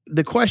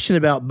question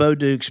about Bo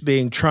Dukes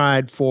being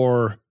tried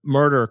for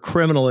murder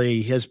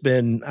criminally has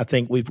been, I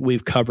think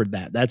we've covered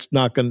that. That's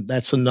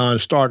a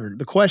non-starter.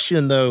 The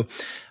question, though,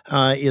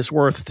 is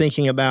worth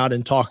thinking about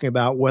and talking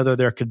about whether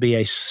there could be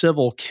a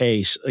civil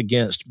case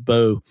against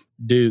Bo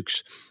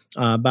Dukes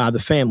by the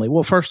family.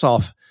 Well, first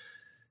off,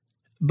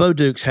 Bo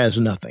Dukes has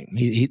nothing.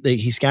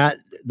 He's got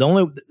the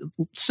only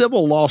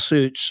civil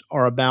lawsuits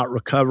are about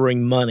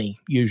recovering money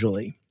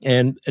usually,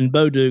 and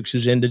Bo Dukes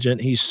is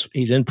indigent. He's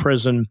in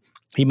prison.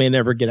 He may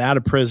never get out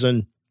of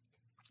prison,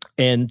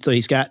 and so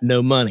he's got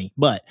no money.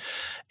 But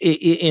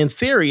in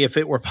theory, if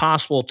it were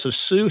possible to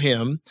sue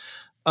him,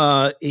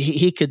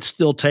 he could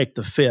still take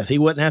the fifth. He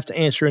wouldn't have to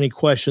answer any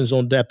questions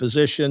on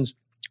depositions.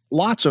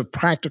 Lots of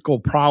practical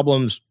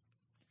problems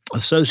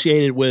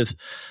associated with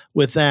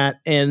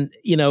that. And,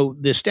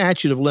 the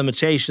statute of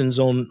limitations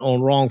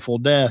on wrongful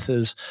death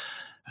is,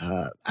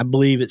 I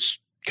believe it's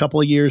a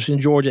couple of years in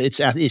Georgia.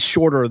 It's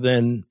shorter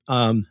than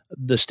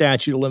the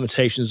statute of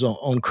limitations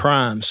on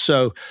crimes.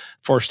 So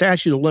for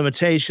statute of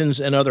limitations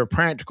and other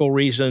practical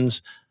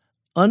reasons,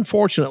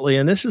 unfortunately,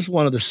 and this is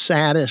one of the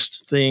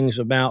saddest things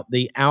about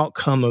the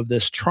outcome of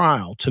this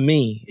trial to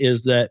me,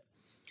 is that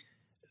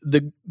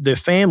the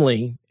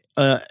family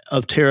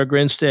of Tara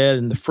Grinstead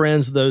and the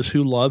friends of those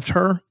who loved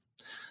her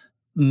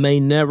may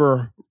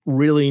never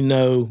really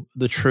know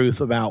the truth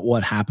about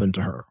what happened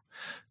to her.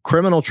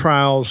 Criminal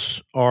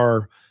trials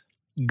are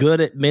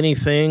good at many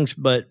things,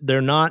 but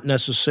they're not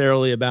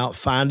necessarily about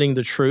finding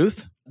the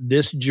truth.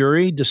 This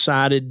jury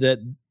decided that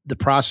the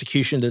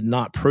prosecution did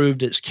not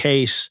prove its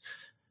case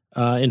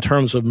in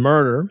terms of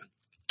murder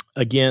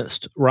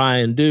against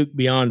Ryan Duke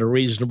beyond a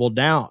reasonable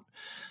doubt.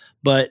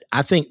 But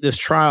I think this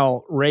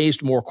trial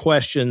raised more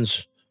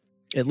questions,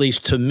 at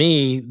least to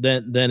me,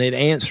 than it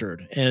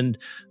answered. And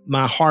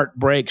my heart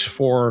breaks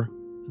for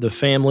the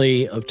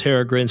family of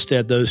Tara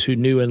Grinstead, those who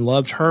knew and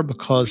loved her,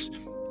 because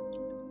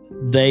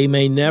they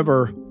may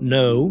never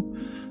know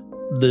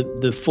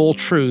the full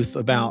truth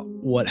about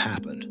what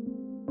happened.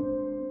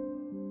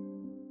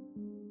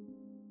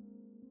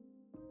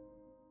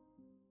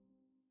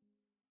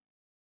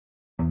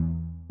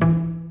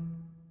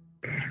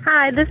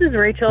 Hi, this is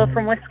Rachel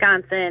from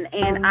Wisconsin,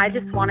 and I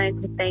just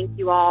wanted to thank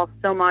you all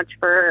so much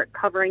for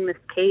covering this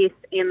case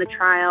and the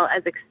trial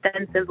as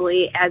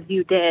extensively as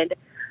you did.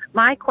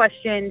 My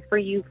question for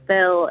you,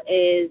 Phil,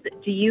 is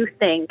do you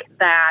think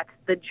that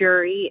the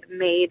jury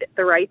made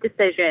the right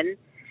decision?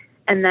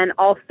 And then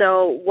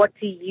also, what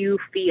do you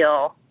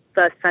feel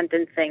the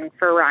sentencing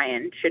for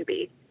Ryan should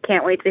be?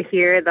 Can't wait to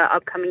hear the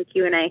upcoming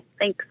Q&A.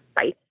 Thanks.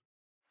 Bye.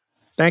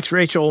 Thanks,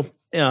 Rachel,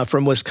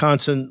 from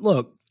Wisconsin.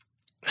 Look,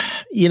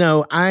 she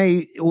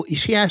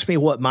asked me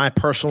what my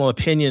personal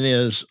opinion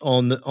is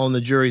on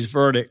the jury's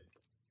verdict.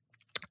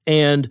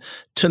 And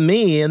to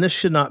me, and this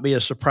should not be a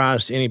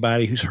surprise to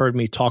anybody who's heard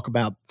me talk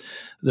about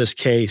this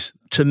case,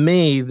 to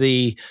me,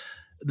 the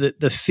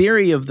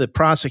theory of the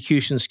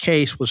prosecution's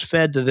case was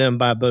fed to them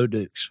by Bo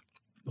Dukes.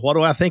 What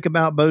do I think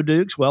about Bo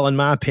Dukes? Well, in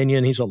my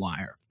opinion, he's a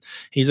liar.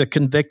 He's a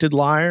convicted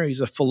liar.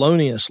 He's a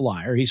felonious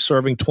liar. He's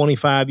serving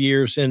 25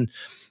 years in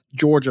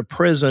Georgia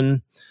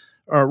prison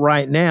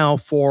right now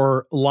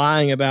for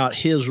lying about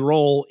his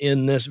role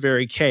in this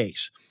very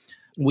case.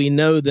 We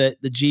know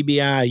that the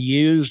GBI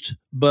used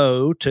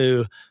Bo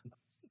to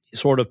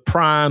sort of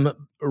prime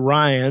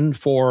Ryan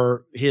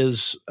for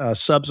his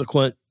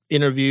subsequent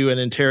interview and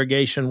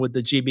interrogation with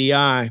the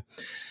GBI.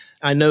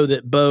 I know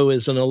that Bo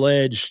is an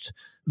alleged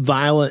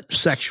violent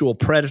sexual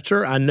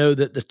predator. I know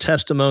that the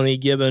testimony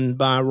given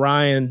by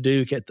Ryan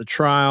Duke at the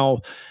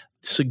trial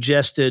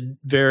suggested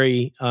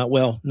very,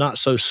 not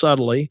so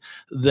subtly,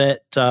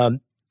 that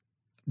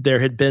there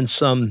had been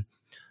some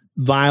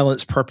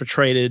violence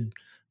perpetrated,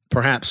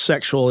 perhaps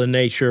sexual in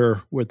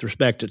nature, with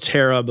respect to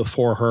Tara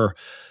before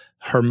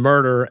her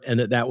murder, and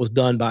that was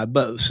done by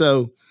Bo.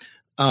 So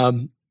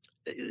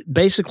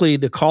basically,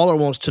 the caller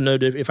wants to know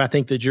if I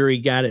think the jury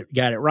got it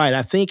right.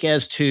 I think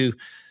as to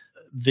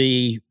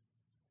the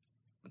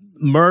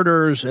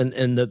murders and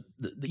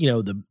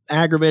the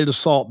aggravated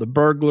assault, the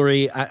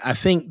burglary, I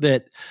think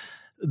that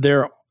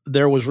there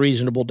was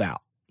reasonable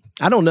doubt.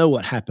 I don't know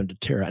what happened to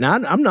Tara, and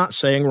I'm not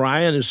saying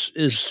Ryan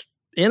is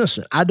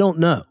innocent. I don't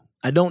know.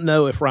 I don't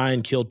know if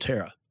Ryan killed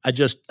Tara. I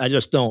just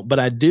don't. But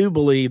I do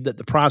believe that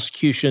the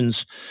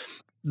prosecutions,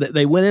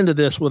 they went into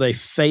this with a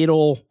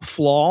fatal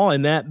flaw,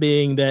 and that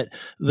being that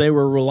they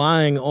were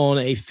relying on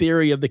a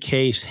theory of the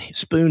case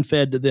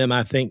spoon-fed to them,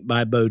 I think,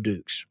 by Bo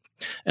Dukes.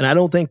 And I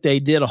don't think they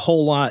did a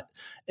whole lot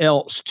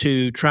else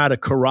to try to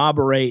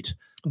corroborate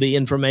the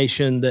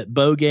information that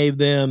Bo gave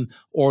them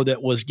or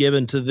that was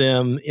given to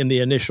them in the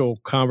initial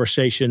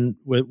conversation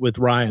with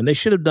Ryan. They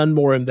should have done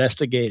more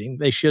investigating.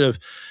 They should have,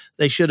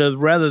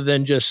 rather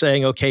than just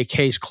saying, okay,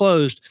 case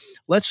closed,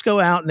 let's go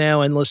out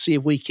now and let's see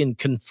if we can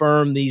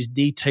confirm these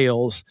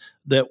details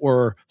that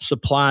were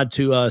supplied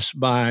to us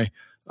by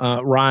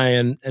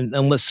Ryan, and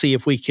let's see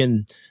if we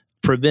can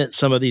prevent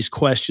some of these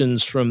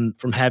questions from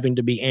having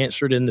to be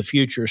answered in the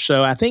future.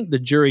 So I think the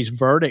jury's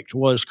verdict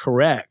was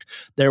correct.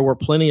 There were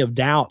plenty of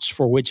doubts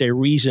for which a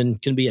reason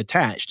can be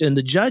attached. And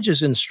the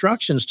judge's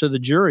instructions to the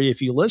jury,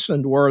 if you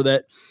listened, were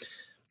that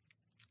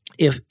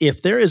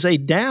if there is a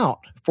doubt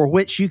for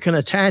which you can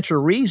attach a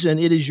reason,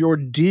 it is your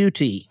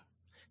duty.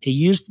 He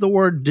used the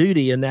word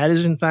duty, and that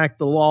is in fact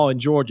the law in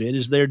Georgia. It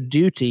is their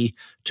duty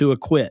to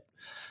acquit.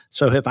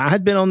 So if I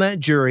had been on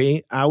that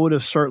jury, I would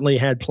have certainly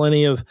had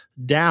plenty of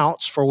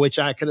doubts for which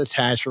I could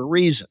attach a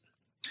reason.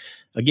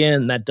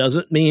 Again, that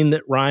doesn't mean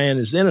that Ryan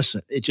is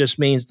innocent. It just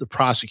means the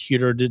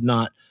prosecutor did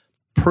not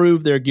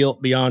prove their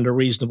guilt beyond a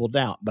reasonable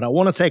doubt. But I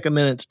want to take a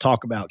minute to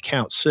talk about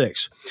count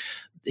 6.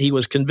 He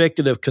was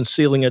convicted of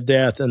concealing a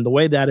death, and the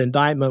way that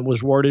indictment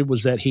was worded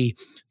was that he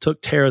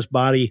took Tara's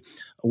body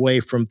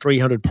away from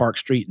 300 Park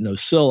Street in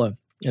Ocilla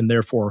and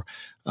therefore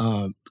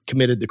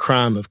committed the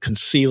crime of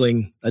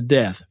concealing a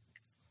death.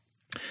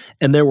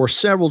 And there were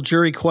several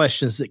jury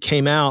questions that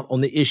came out on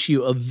the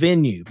issue of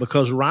venue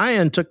because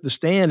Ryan took the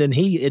stand and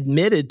he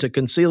admitted to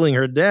concealing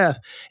her death.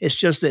 It's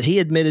just that he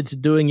admitted to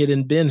doing it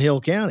in Ben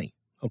Hill County.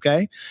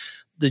 Okay.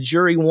 The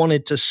jury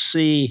wanted to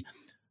see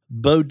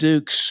Bo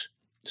Duke's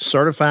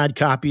certified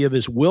copy of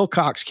his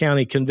Wilcox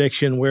County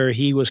conviction where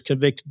he was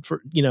convicted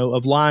for,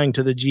 of lying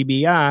to the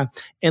GBI.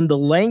 And the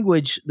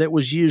language that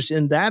was used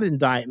in that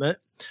indictment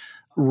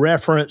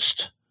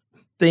referenced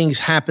things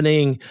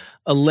happening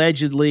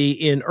allegedly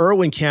in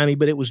Irwin County,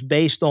 but it was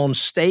based on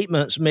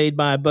statements made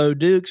by Bo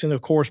Dukes. And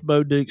of course,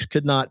 Bo Dukes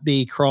could not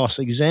be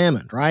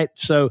cross-examined, right?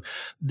 So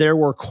there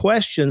were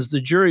questions. The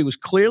jury was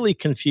clearly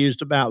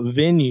confused about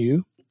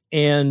venue.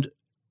 And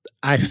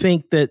I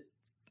think that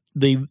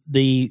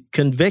the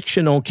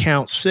conviction on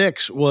count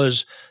 6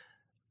 was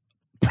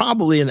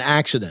probably an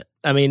accident.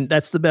 I mean,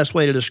 that's the best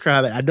way to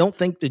describe it. I don't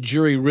think the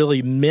jury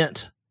really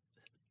meant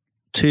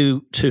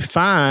to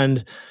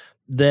find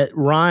that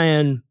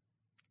Ryan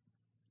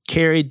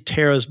carried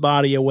Tara's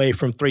body away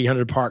from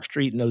 300 Park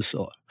Street in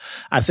Ocilla.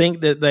 I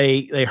think that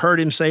they heard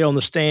him say on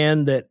the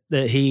stand that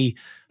he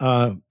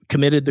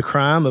committed the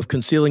crime of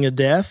concealing a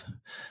death,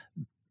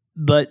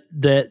 but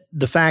that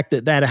the fact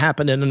that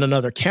happened in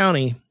another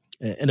county,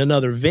 in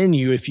another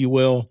venue, if you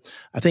will,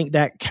 I think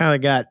that kind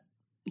of got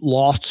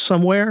lost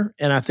somewhere,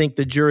 and I think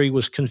the jury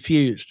was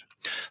confused.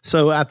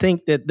 So I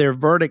think that their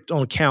verdict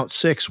on count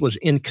 6 was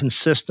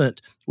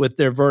inconsistent with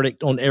their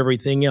verdict on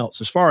everything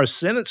else. As far as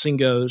sentencing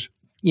goes,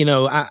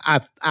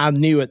 I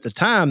knew at the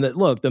time that,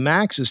 look, the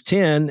max is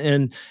 10,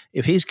 and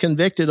if he's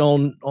convicted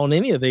on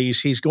any of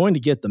these, he's going to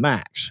get the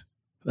max.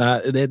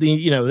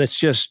 That's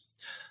just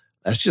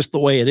the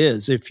way it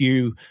is. If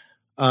you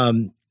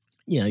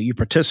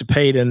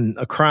participate in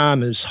a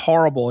crime as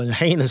horrible and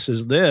heinous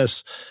as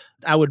this,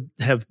 I would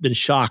have been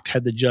shocked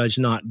had the judge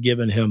not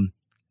given him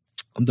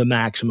the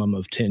maximum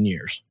of 10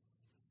 years.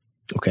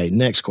 Okay,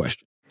 next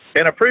question.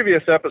 In a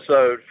previous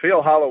episode,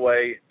 Phil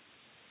Holloway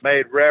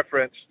made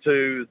reference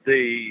to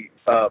the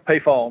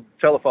payphone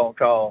telephone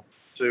call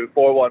to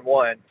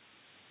 411,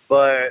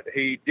 but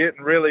he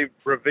didn't really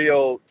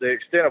reveal the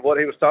extent of what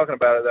he was talking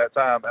about at that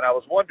time. And I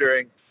was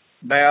wondering,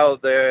 now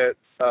that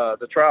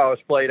the trial has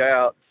played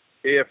out,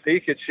 if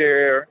he could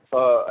share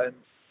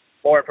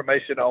more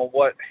information on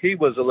what he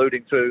was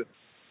alluding to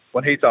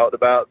when he talked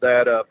about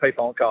that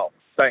payphone call.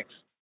 Thanks.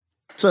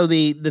 So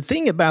the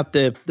thing about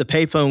the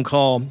payphone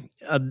call,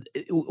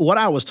 what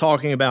I was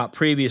talking about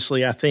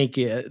previously, I think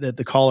that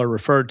the caller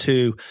referred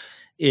to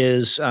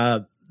is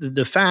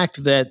the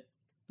fact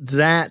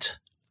that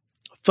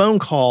phone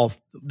call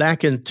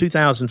back in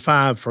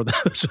 2005, for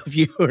those of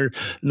you who are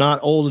not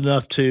old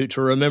enough to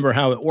remember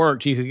how it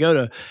worked, you could go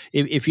to,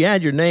 if you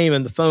had your name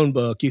in the phone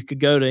book, you could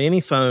go to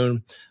any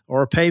phone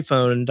or a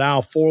payphone and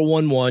dial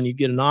 411. You'd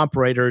get an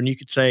operator and you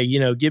could say,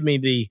 give me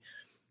the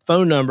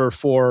phone number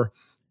for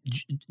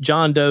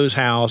John Doe's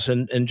house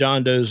and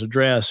John Doe's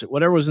address.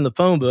 Whatever was in the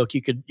phone book,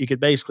 you could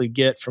basically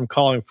get from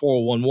calling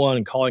 411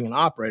 and calling an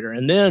operator.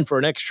 And then for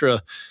an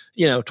extra,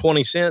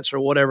 20 cents or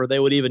whatever, they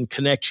would even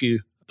connect you,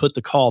 put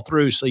the call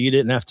through so you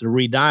didn't have to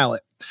redial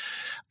it.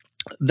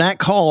 That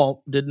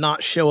call did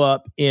not show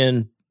up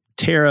in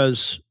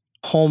Tara's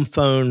home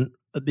phone,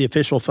 the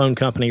official phone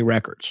company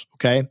records.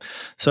 Okay.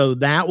 So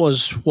that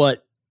was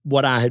what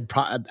I had,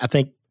 I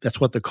think that's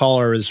what the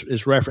caller is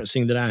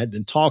referencing that I had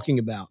been talking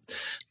about.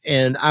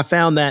 And I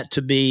found that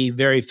to be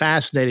very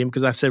fascinating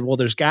because I said, well,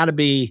 there's got to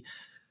be,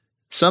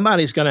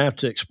 somebody's going to have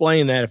to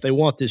explain that if they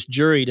want this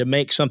jury to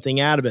make something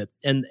out of it.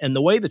 And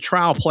the way the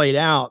trial played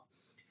out,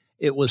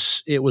 it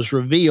was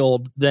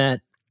revealed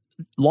that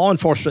law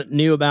enforcement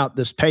knew about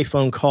this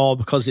payphone call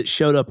because it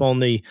showed up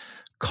on the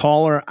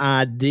caller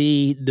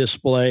ID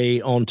display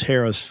on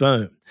Tara's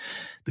phone.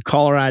 The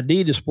caller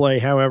ID display,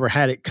 however,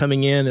 had it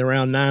coming in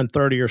around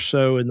 9:30 or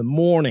so in the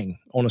morning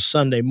on a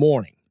Sunday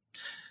morning,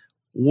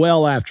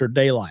 well after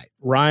daylight.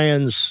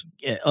 Ryan's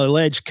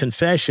alleged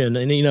confession,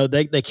 and,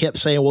 they kept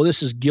saying, well,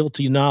 this is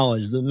guilty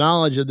knowledge. The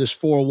knowledge of this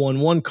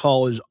 411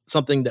 call is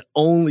something that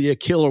only a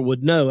killer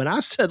would know. And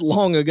I said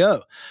long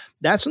ago,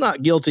 that's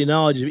not guilty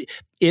knowledge.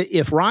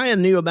 If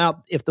Ryan knew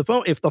about, if the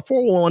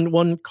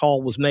 411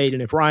 call was made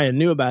and if Ryan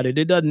knew about it,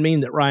 it doesn't mean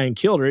that Ryan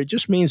killed her. It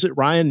just means that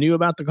Ryan knew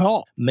about the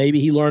call. Maybe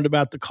he learned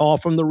about the call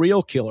from the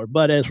real killer.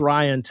 But as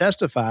Ryan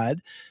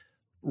testified,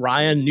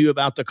 Ryan knew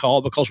about the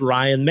call because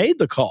Ryan made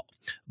the call.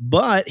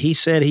 But he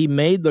said he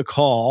made the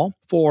call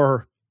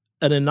for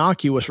an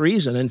innocuous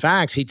reason. In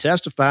fact, he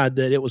testified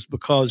that it was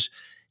because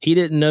he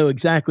didn't know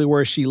exactly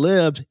where she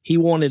lived. He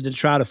wanted to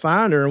try to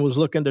find her and was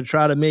looking to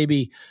try to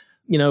maybe,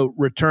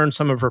 return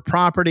some of her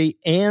property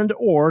and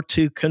or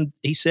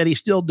he said he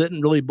still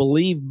didn't really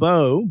believe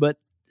Bo, but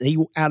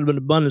he, out of an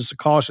abundance of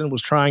caution,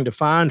 was trying to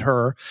find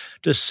her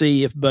to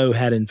see if Bo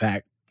had, in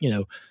fact,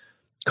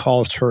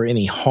 caused her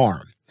any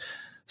harm.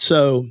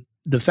 So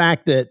the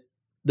fact that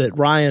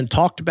Ryan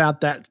talked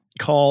about that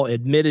call,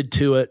 admitted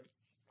to it,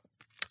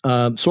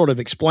 sort of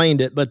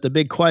explained it. But the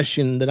big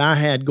question that I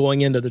had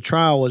going into the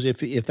trial was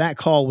if that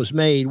call was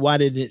made, why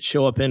didn't it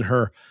show up in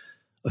her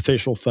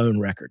official phone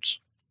records?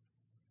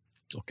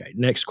 Okay,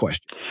 next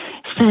question.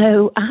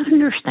 So I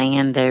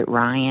understand that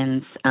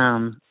Ryan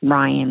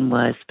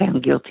was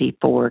found guilty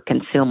for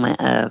concealment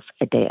of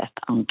a death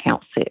on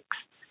count 6.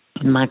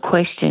 My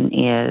question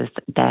is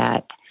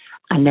that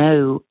I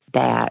know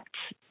that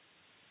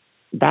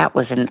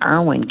was in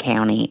Irwin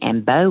County,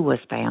 and Bo was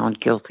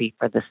found guilty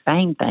for the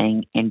same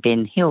thing in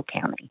Ben Hill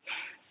County.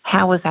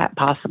 How is that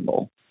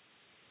possible?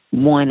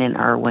 One in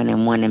Irwin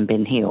and one in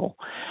Ben Hill.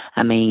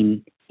 I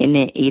mean, isn't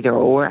it either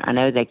or? I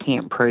know they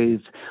can't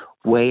prove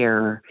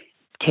where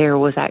Tara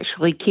was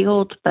actually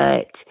killed,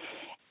 but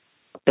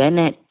doesn't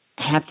it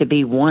have to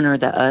be one or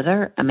the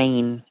other? I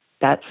mean,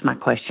 that's my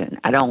question.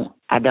 I don't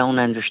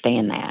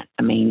understand that.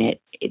 I mean,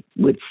 it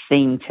would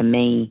seem to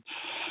me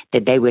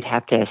that they would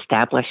have to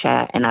establish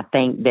that. And I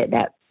think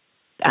that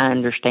I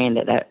understand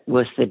that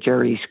was the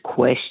jury's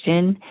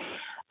question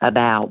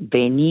about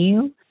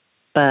venue,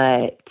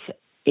 but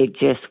it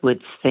just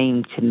would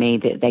seem to me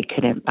that they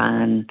couldn't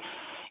find,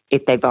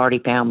 if they've already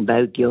found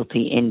Bo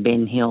guilty in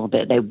Ben Hill,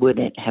 that they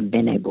wouldn't have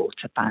been able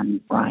to find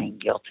Ryan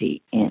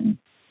guilty in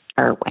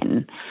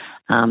Irwin.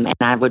 And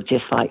I would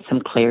just like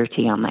some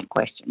clarity on that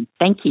question.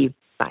 Thank you.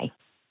 Bye.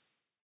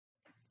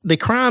 The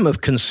crime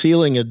of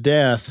concealing a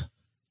death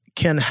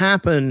can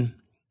happen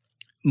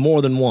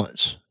more than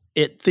once.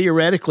 It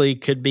theoretically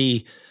could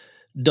be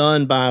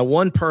done by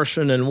one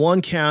person in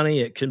one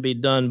county. It can be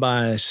done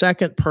by a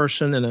second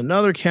person in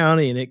another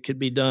county, and it could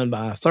be done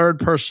by a third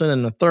person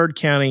in a third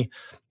county,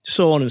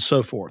 so on and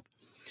so forth.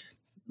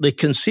 The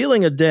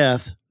concealing a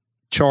death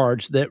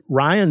charge that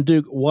Ryan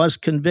Duke was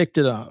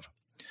convicted of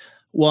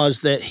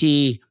was that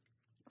he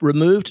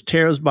removed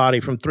Tara's body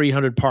from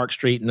 300 Park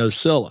Street in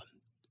Osceola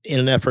in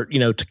an effort,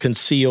 to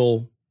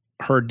conceal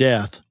her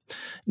death.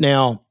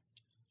 Now,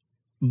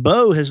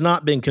 Bo has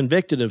not been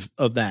convicted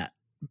of that.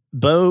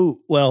 Bo,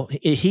 well,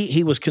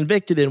 he was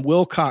convicted in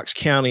Wilcox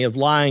County of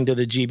lying to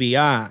the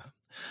GBI,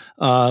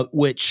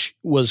 which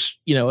was,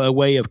 a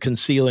way of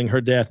concealing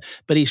her death.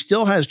 But he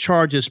still has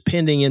charges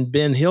pending in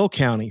Ben Hill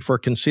County for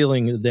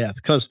concealing the death.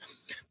 Because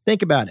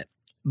think about it.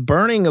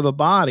 Burning of a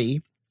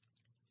body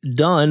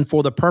done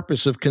for the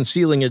purpose of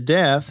concealing a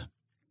death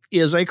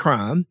is a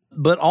crime,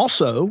 but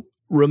also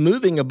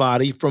removing a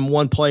body from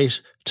one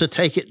place to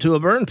take it to a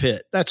burn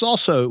pit, that's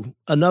also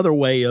another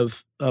way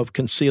of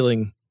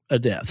concealing a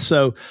death.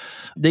 So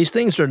these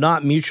things are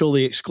not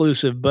mutually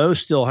exclusive. Bo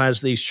still has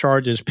these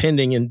charges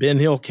pending in Ben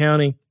Hill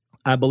County.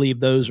 I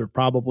believe those are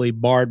probably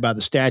barred by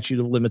the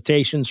statute of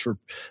limitations for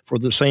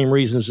the same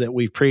reasons that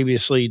we've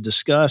previously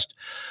discussed.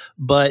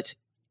 But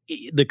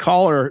I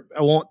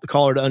want the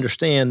caller to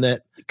understand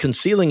that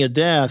concealing a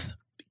death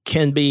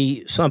can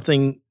be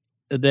something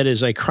that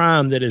is a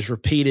crime that is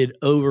repeated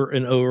over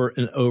and over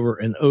and over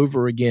and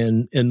over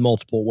again in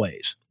multiple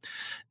ways.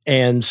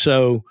 And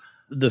so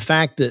the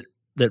fact that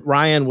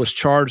Ryan was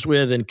charged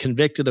with and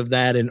convicted of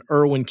that in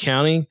Irwin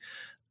County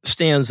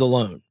stands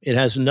alone. It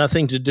has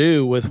nothing to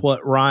do with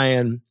what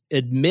Ryan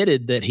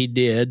admitted that he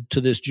did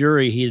to this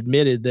jury. He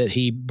admitted that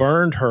he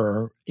burned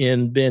her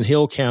in Ben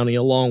Hill County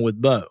along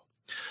with Bo.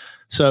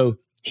 So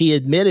he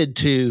admitted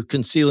to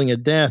concealing a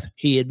death.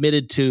 He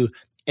admitted to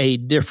a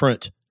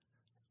different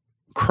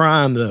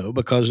crime, though,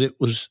 because it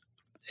was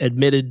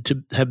admitted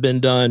to have been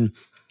done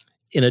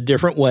in a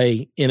different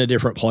way, in a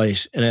different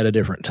place, and at a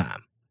different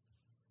time.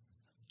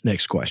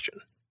 Next question.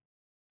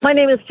 My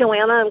name is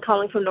Joanna. I'm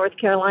calling from North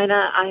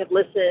Carolina. I have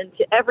listened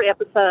to every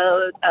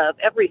episode of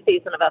every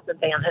season of Up and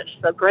Vanished.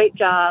 So great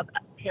job,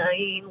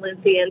 Jane,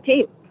 Lindsay, and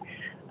team.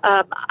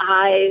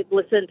 I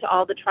listened to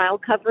all the trial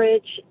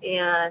coverage,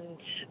 and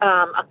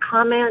a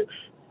comment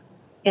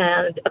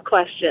and a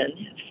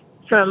question.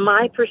 From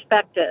my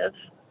perspective,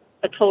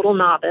 a total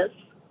novice,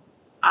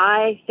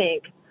 I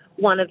think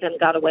one of them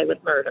got away with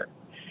murder.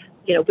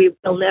 we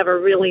will never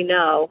really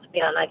know.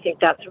 And I think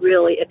that's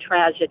really a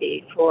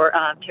tragedy for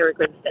Terry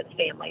Grinstead's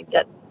family,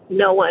 that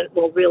no one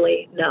will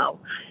really know.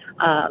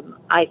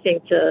 I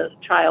think the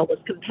trial was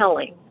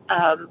compelling.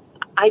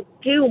 I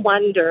do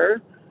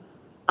wonder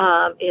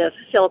if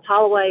Philip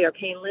Holloway or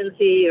Payne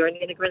Lindsay or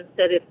Nina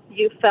Grinstead, if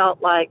you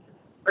felt like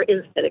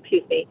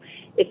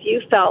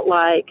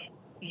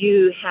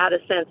you had a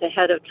sense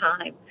ahead of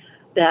time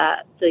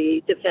that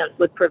the defense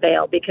would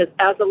prevail, because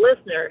as a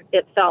listener,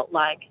 it felt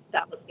like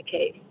that was the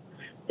case,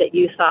 that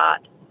you thought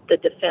the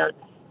defense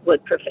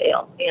would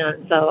prevail.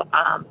 And so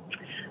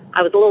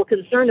I was a little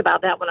concerned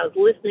about that when I was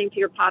listening to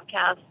your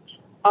podcast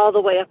all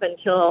the way up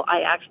until I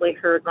actually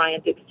heard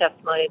Ryan Duke's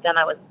testimony. Then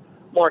I was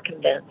more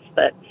convinced.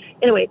 But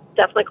anyway,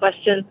 that's my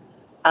question.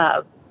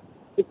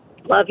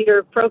 Love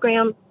your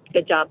program.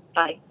 Good job.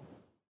 Bye.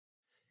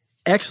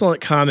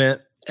 Excellent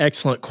comment.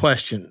 Excellent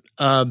question.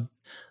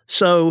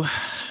 So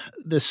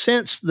the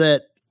sense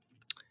that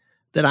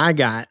I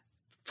got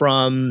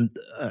from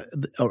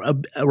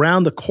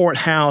around the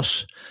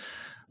courthouse,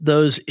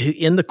 those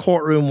in the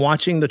courtroom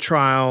watching the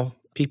trial,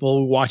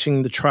 people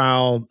watching the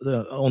trial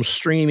on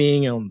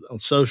streaming, on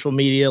social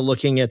media,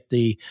 looking at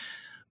the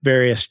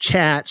various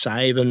chats.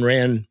 I even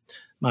ran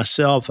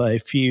myself a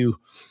few,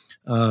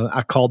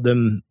 I called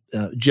them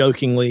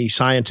jokingly,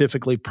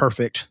 scientifically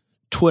perfect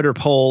Twitter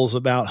polls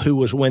about who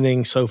was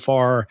winning so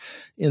far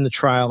in the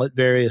trial at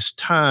various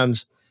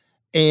times.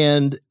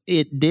 And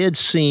it did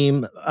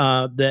seem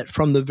that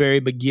from the very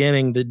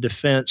beginning, the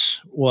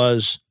defense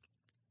was,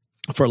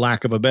 for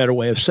lack of a better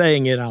way of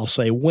saying it, I'll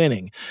say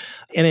winning.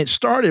 And it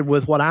started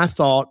with what I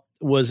thought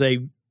was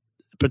a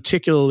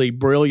particularly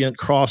brilliant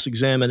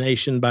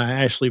cross-examination by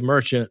Ashley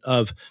Merchant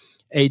of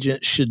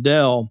Agent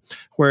Shadell,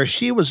 where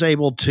she was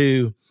able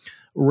to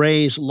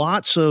raise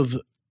lots of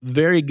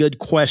very good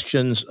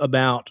questions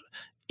about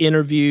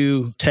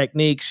interview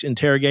techniques,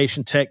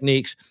 interrogation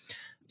techniques.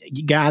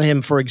 You got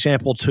him, for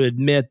example, to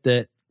admit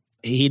that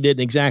he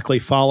didn't exactly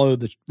follow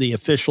the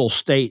official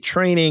state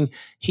training.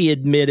 He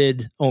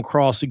admitted on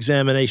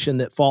cross-examination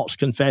that false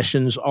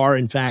confessions are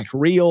in fact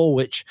real,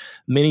 which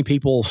many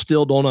people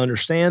still don't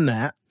understand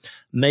that.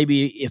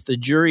 Maybe if the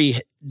jury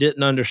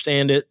didn't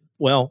understand it,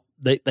 well,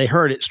 they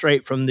heard it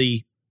straight from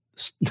the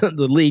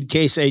lead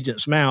case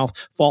agent's mouth.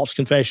 False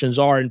confessions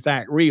are in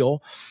fact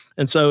real.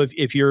 And so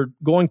if you're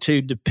going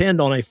to depend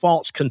on a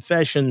false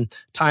confession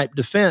type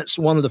defense,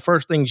 one of the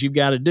first things you've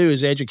got to do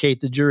is educate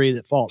the jury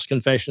that false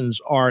confessions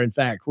are in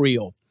fact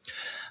real.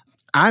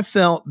 I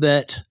felt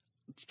that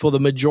for the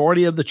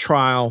majority of the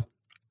trial,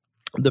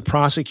 the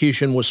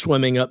prosecution was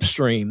swimming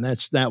upstream.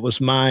 That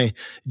was my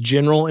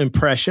general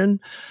impression.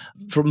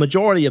 For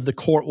majority of the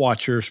court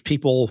watchers,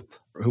 people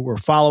who were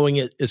following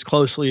it as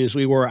closely as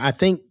we were, I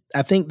think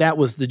that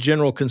was the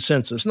general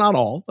consensus. Not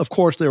all. Of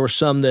course, there were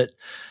some that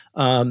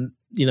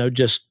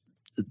just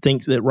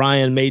think that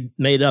Ryan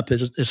made up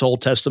his whole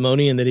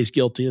testimony and that he's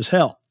guilty as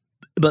hell.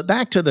 But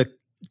back to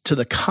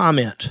the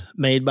comment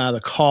made by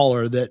the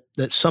caller that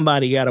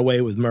somebody got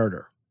away with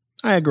murder.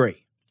 I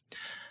agree.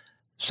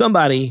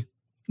 Somebody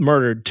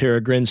murdered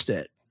Tara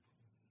Grinstead.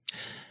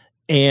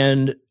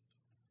 And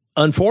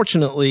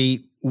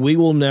unfortunately, we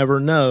will never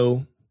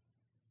know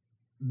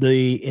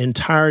the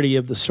entirety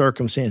of the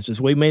circumstances.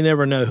 We may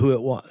never know who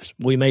it was.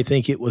 We may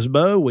think it was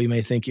Bo. We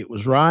may think it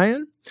was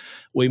Ryan.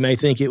 We may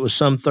think it was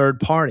some third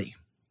party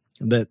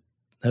that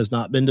has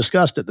not been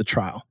discussed at the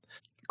trial.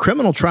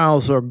 Criminal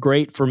trials are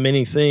great for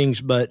many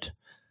things, but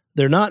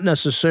they're not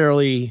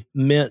necessarily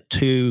meant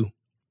to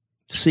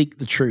seek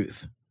the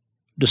truth,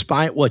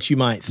 despite what you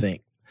might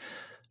think.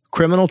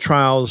 Criminal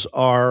trials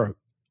are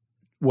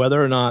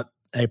whether or not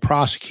a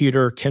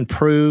prosecutor can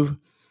prove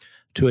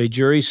to a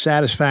jury's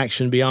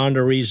satisfaction beyond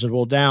a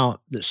reasonable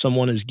doubt that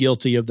someone is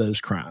guilty of those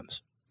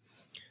crimes.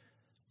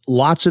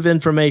 Lots of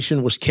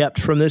information was kept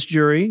from this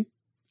jury,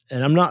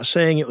 and I'm not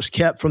saying it was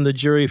kept from the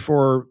jury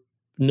for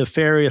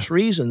nefarious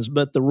reasons,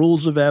 but the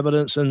rules of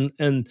evidence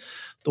and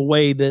the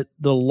way that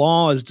the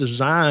law is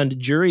designed,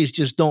 juries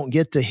just don't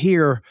get to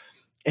hear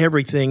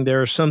everything.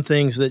 There are some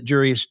things that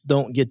juries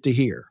don't get to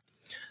hear.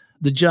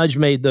 The judge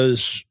made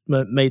those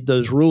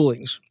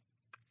rulings.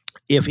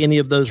 If any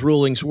of those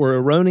rulings were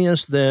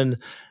erroneous, then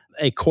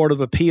a court of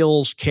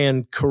appeals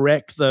can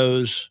correct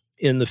those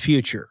in the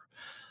future.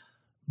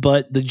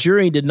 But the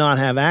jury did not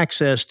have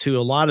access to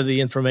a lot of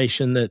the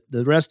information that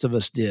the rest of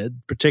us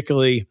did,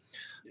 particularly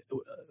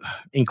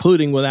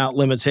including without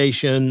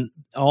limitation,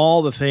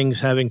 all the things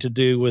having to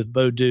do with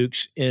Bo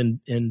Dukes in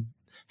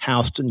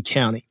Houston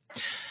County.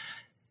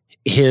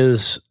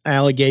 His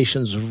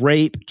allegations of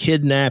rape,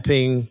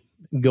 kidnapping,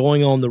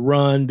 going on the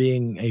run,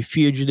 being a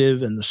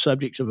fugitive, and the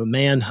subject of a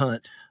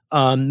manhunt.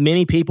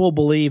 Many people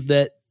believe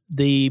that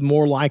the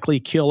more likely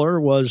killer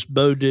was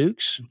Bo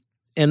Dukes,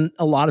 and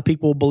a lot of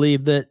people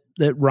believe that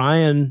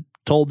Ryan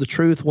told the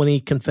truth when he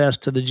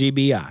confessed to the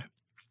GBI.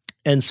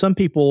 And some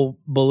people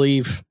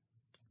believe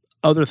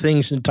other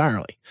things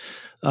entirely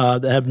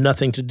that have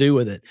nothing to do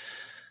with it.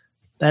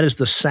 That is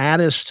the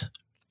saddest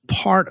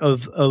part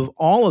of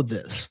all of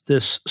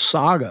this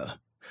saga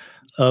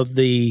of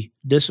the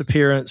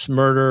disappearance,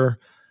 murder,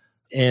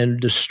 and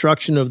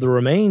destruction of the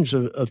remains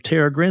of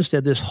Tara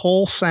Grinstead, this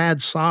whole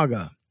sad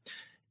saga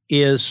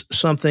is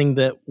something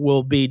that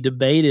will be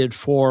debated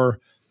for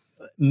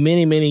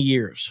many, many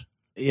years,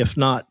 if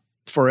not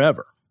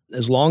forever,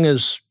 as long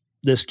as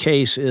this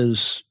case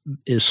is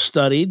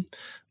studied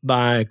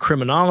by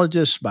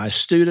criminologists, by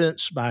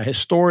students, by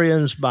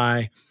historians,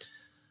 by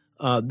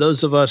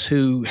those of us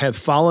who have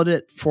followed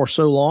it for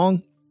so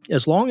long.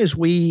 As long as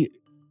we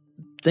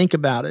think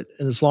about it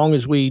and as long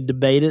as we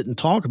debate it and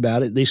talk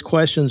about it, these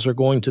questions are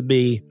going to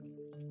be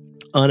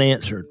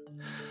unanswered.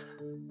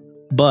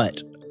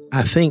 But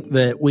I think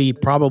that we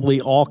probably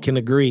all can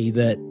agree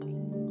that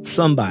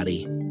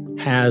somebody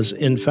has,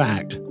 in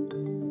fact,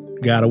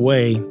 got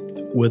away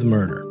with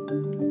murder.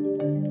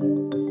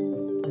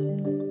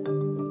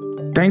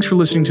 Thanks for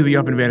listening to the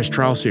Up and Vanish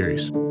trial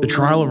series, The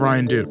Trial of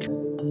Ryan Duke.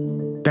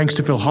 Thanks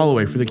to Phil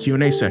Holloway for the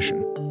Q&A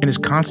session and his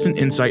constant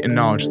insight and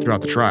knowledge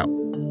throughout the trial.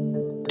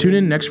 Tune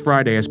in next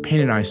Friday as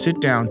Payne and I sit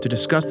down to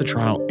discuss the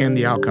trial and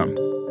the outcome,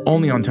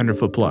 only on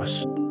Tenderfoot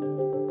Plus.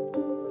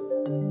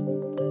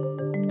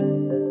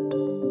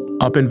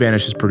 Up and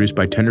Vanish is produced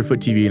by Tenderfoot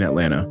TV in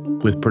Atlanta,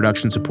 with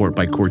production support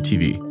by Core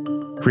TV.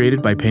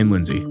 Created by Payne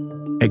Lindsay.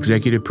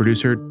 Executive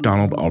producer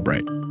Donald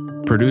Albright.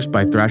 Produced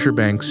by Thrasher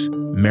Banks,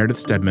 Meredith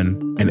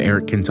Stedman, and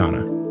Eric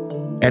Quintana.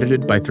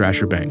 Edited by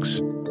Thrasher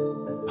Banks.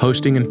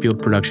 Hosting and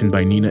field production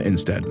by Nina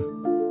Instead.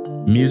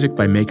 Music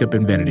by Makeup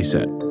and Vanity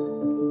Set.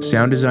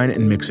 Sound design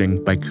and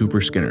mixing by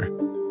Cooper Skinner.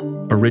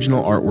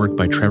 Original artwork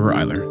by Trevor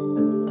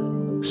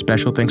Eiler.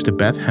 Special thanks to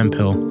Beth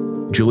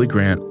Hemphill, Julie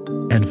Grant,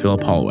 and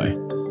Philip Holloway.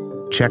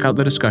 Check out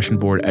the discussion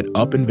board at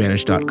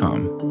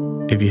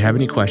upandvanish.com. If you have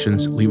any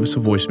questions, leave us a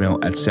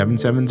voicemail at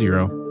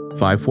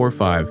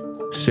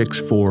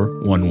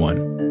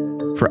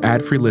 770-545-6411. For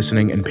ad-free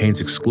listening and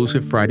Payne's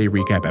exclusive Friday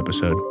recap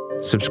episode,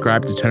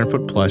 subscribe to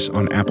Tenderfoot Plus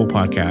on Apple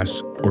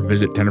Podcasts or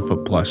visit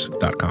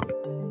tenderfootplus.com.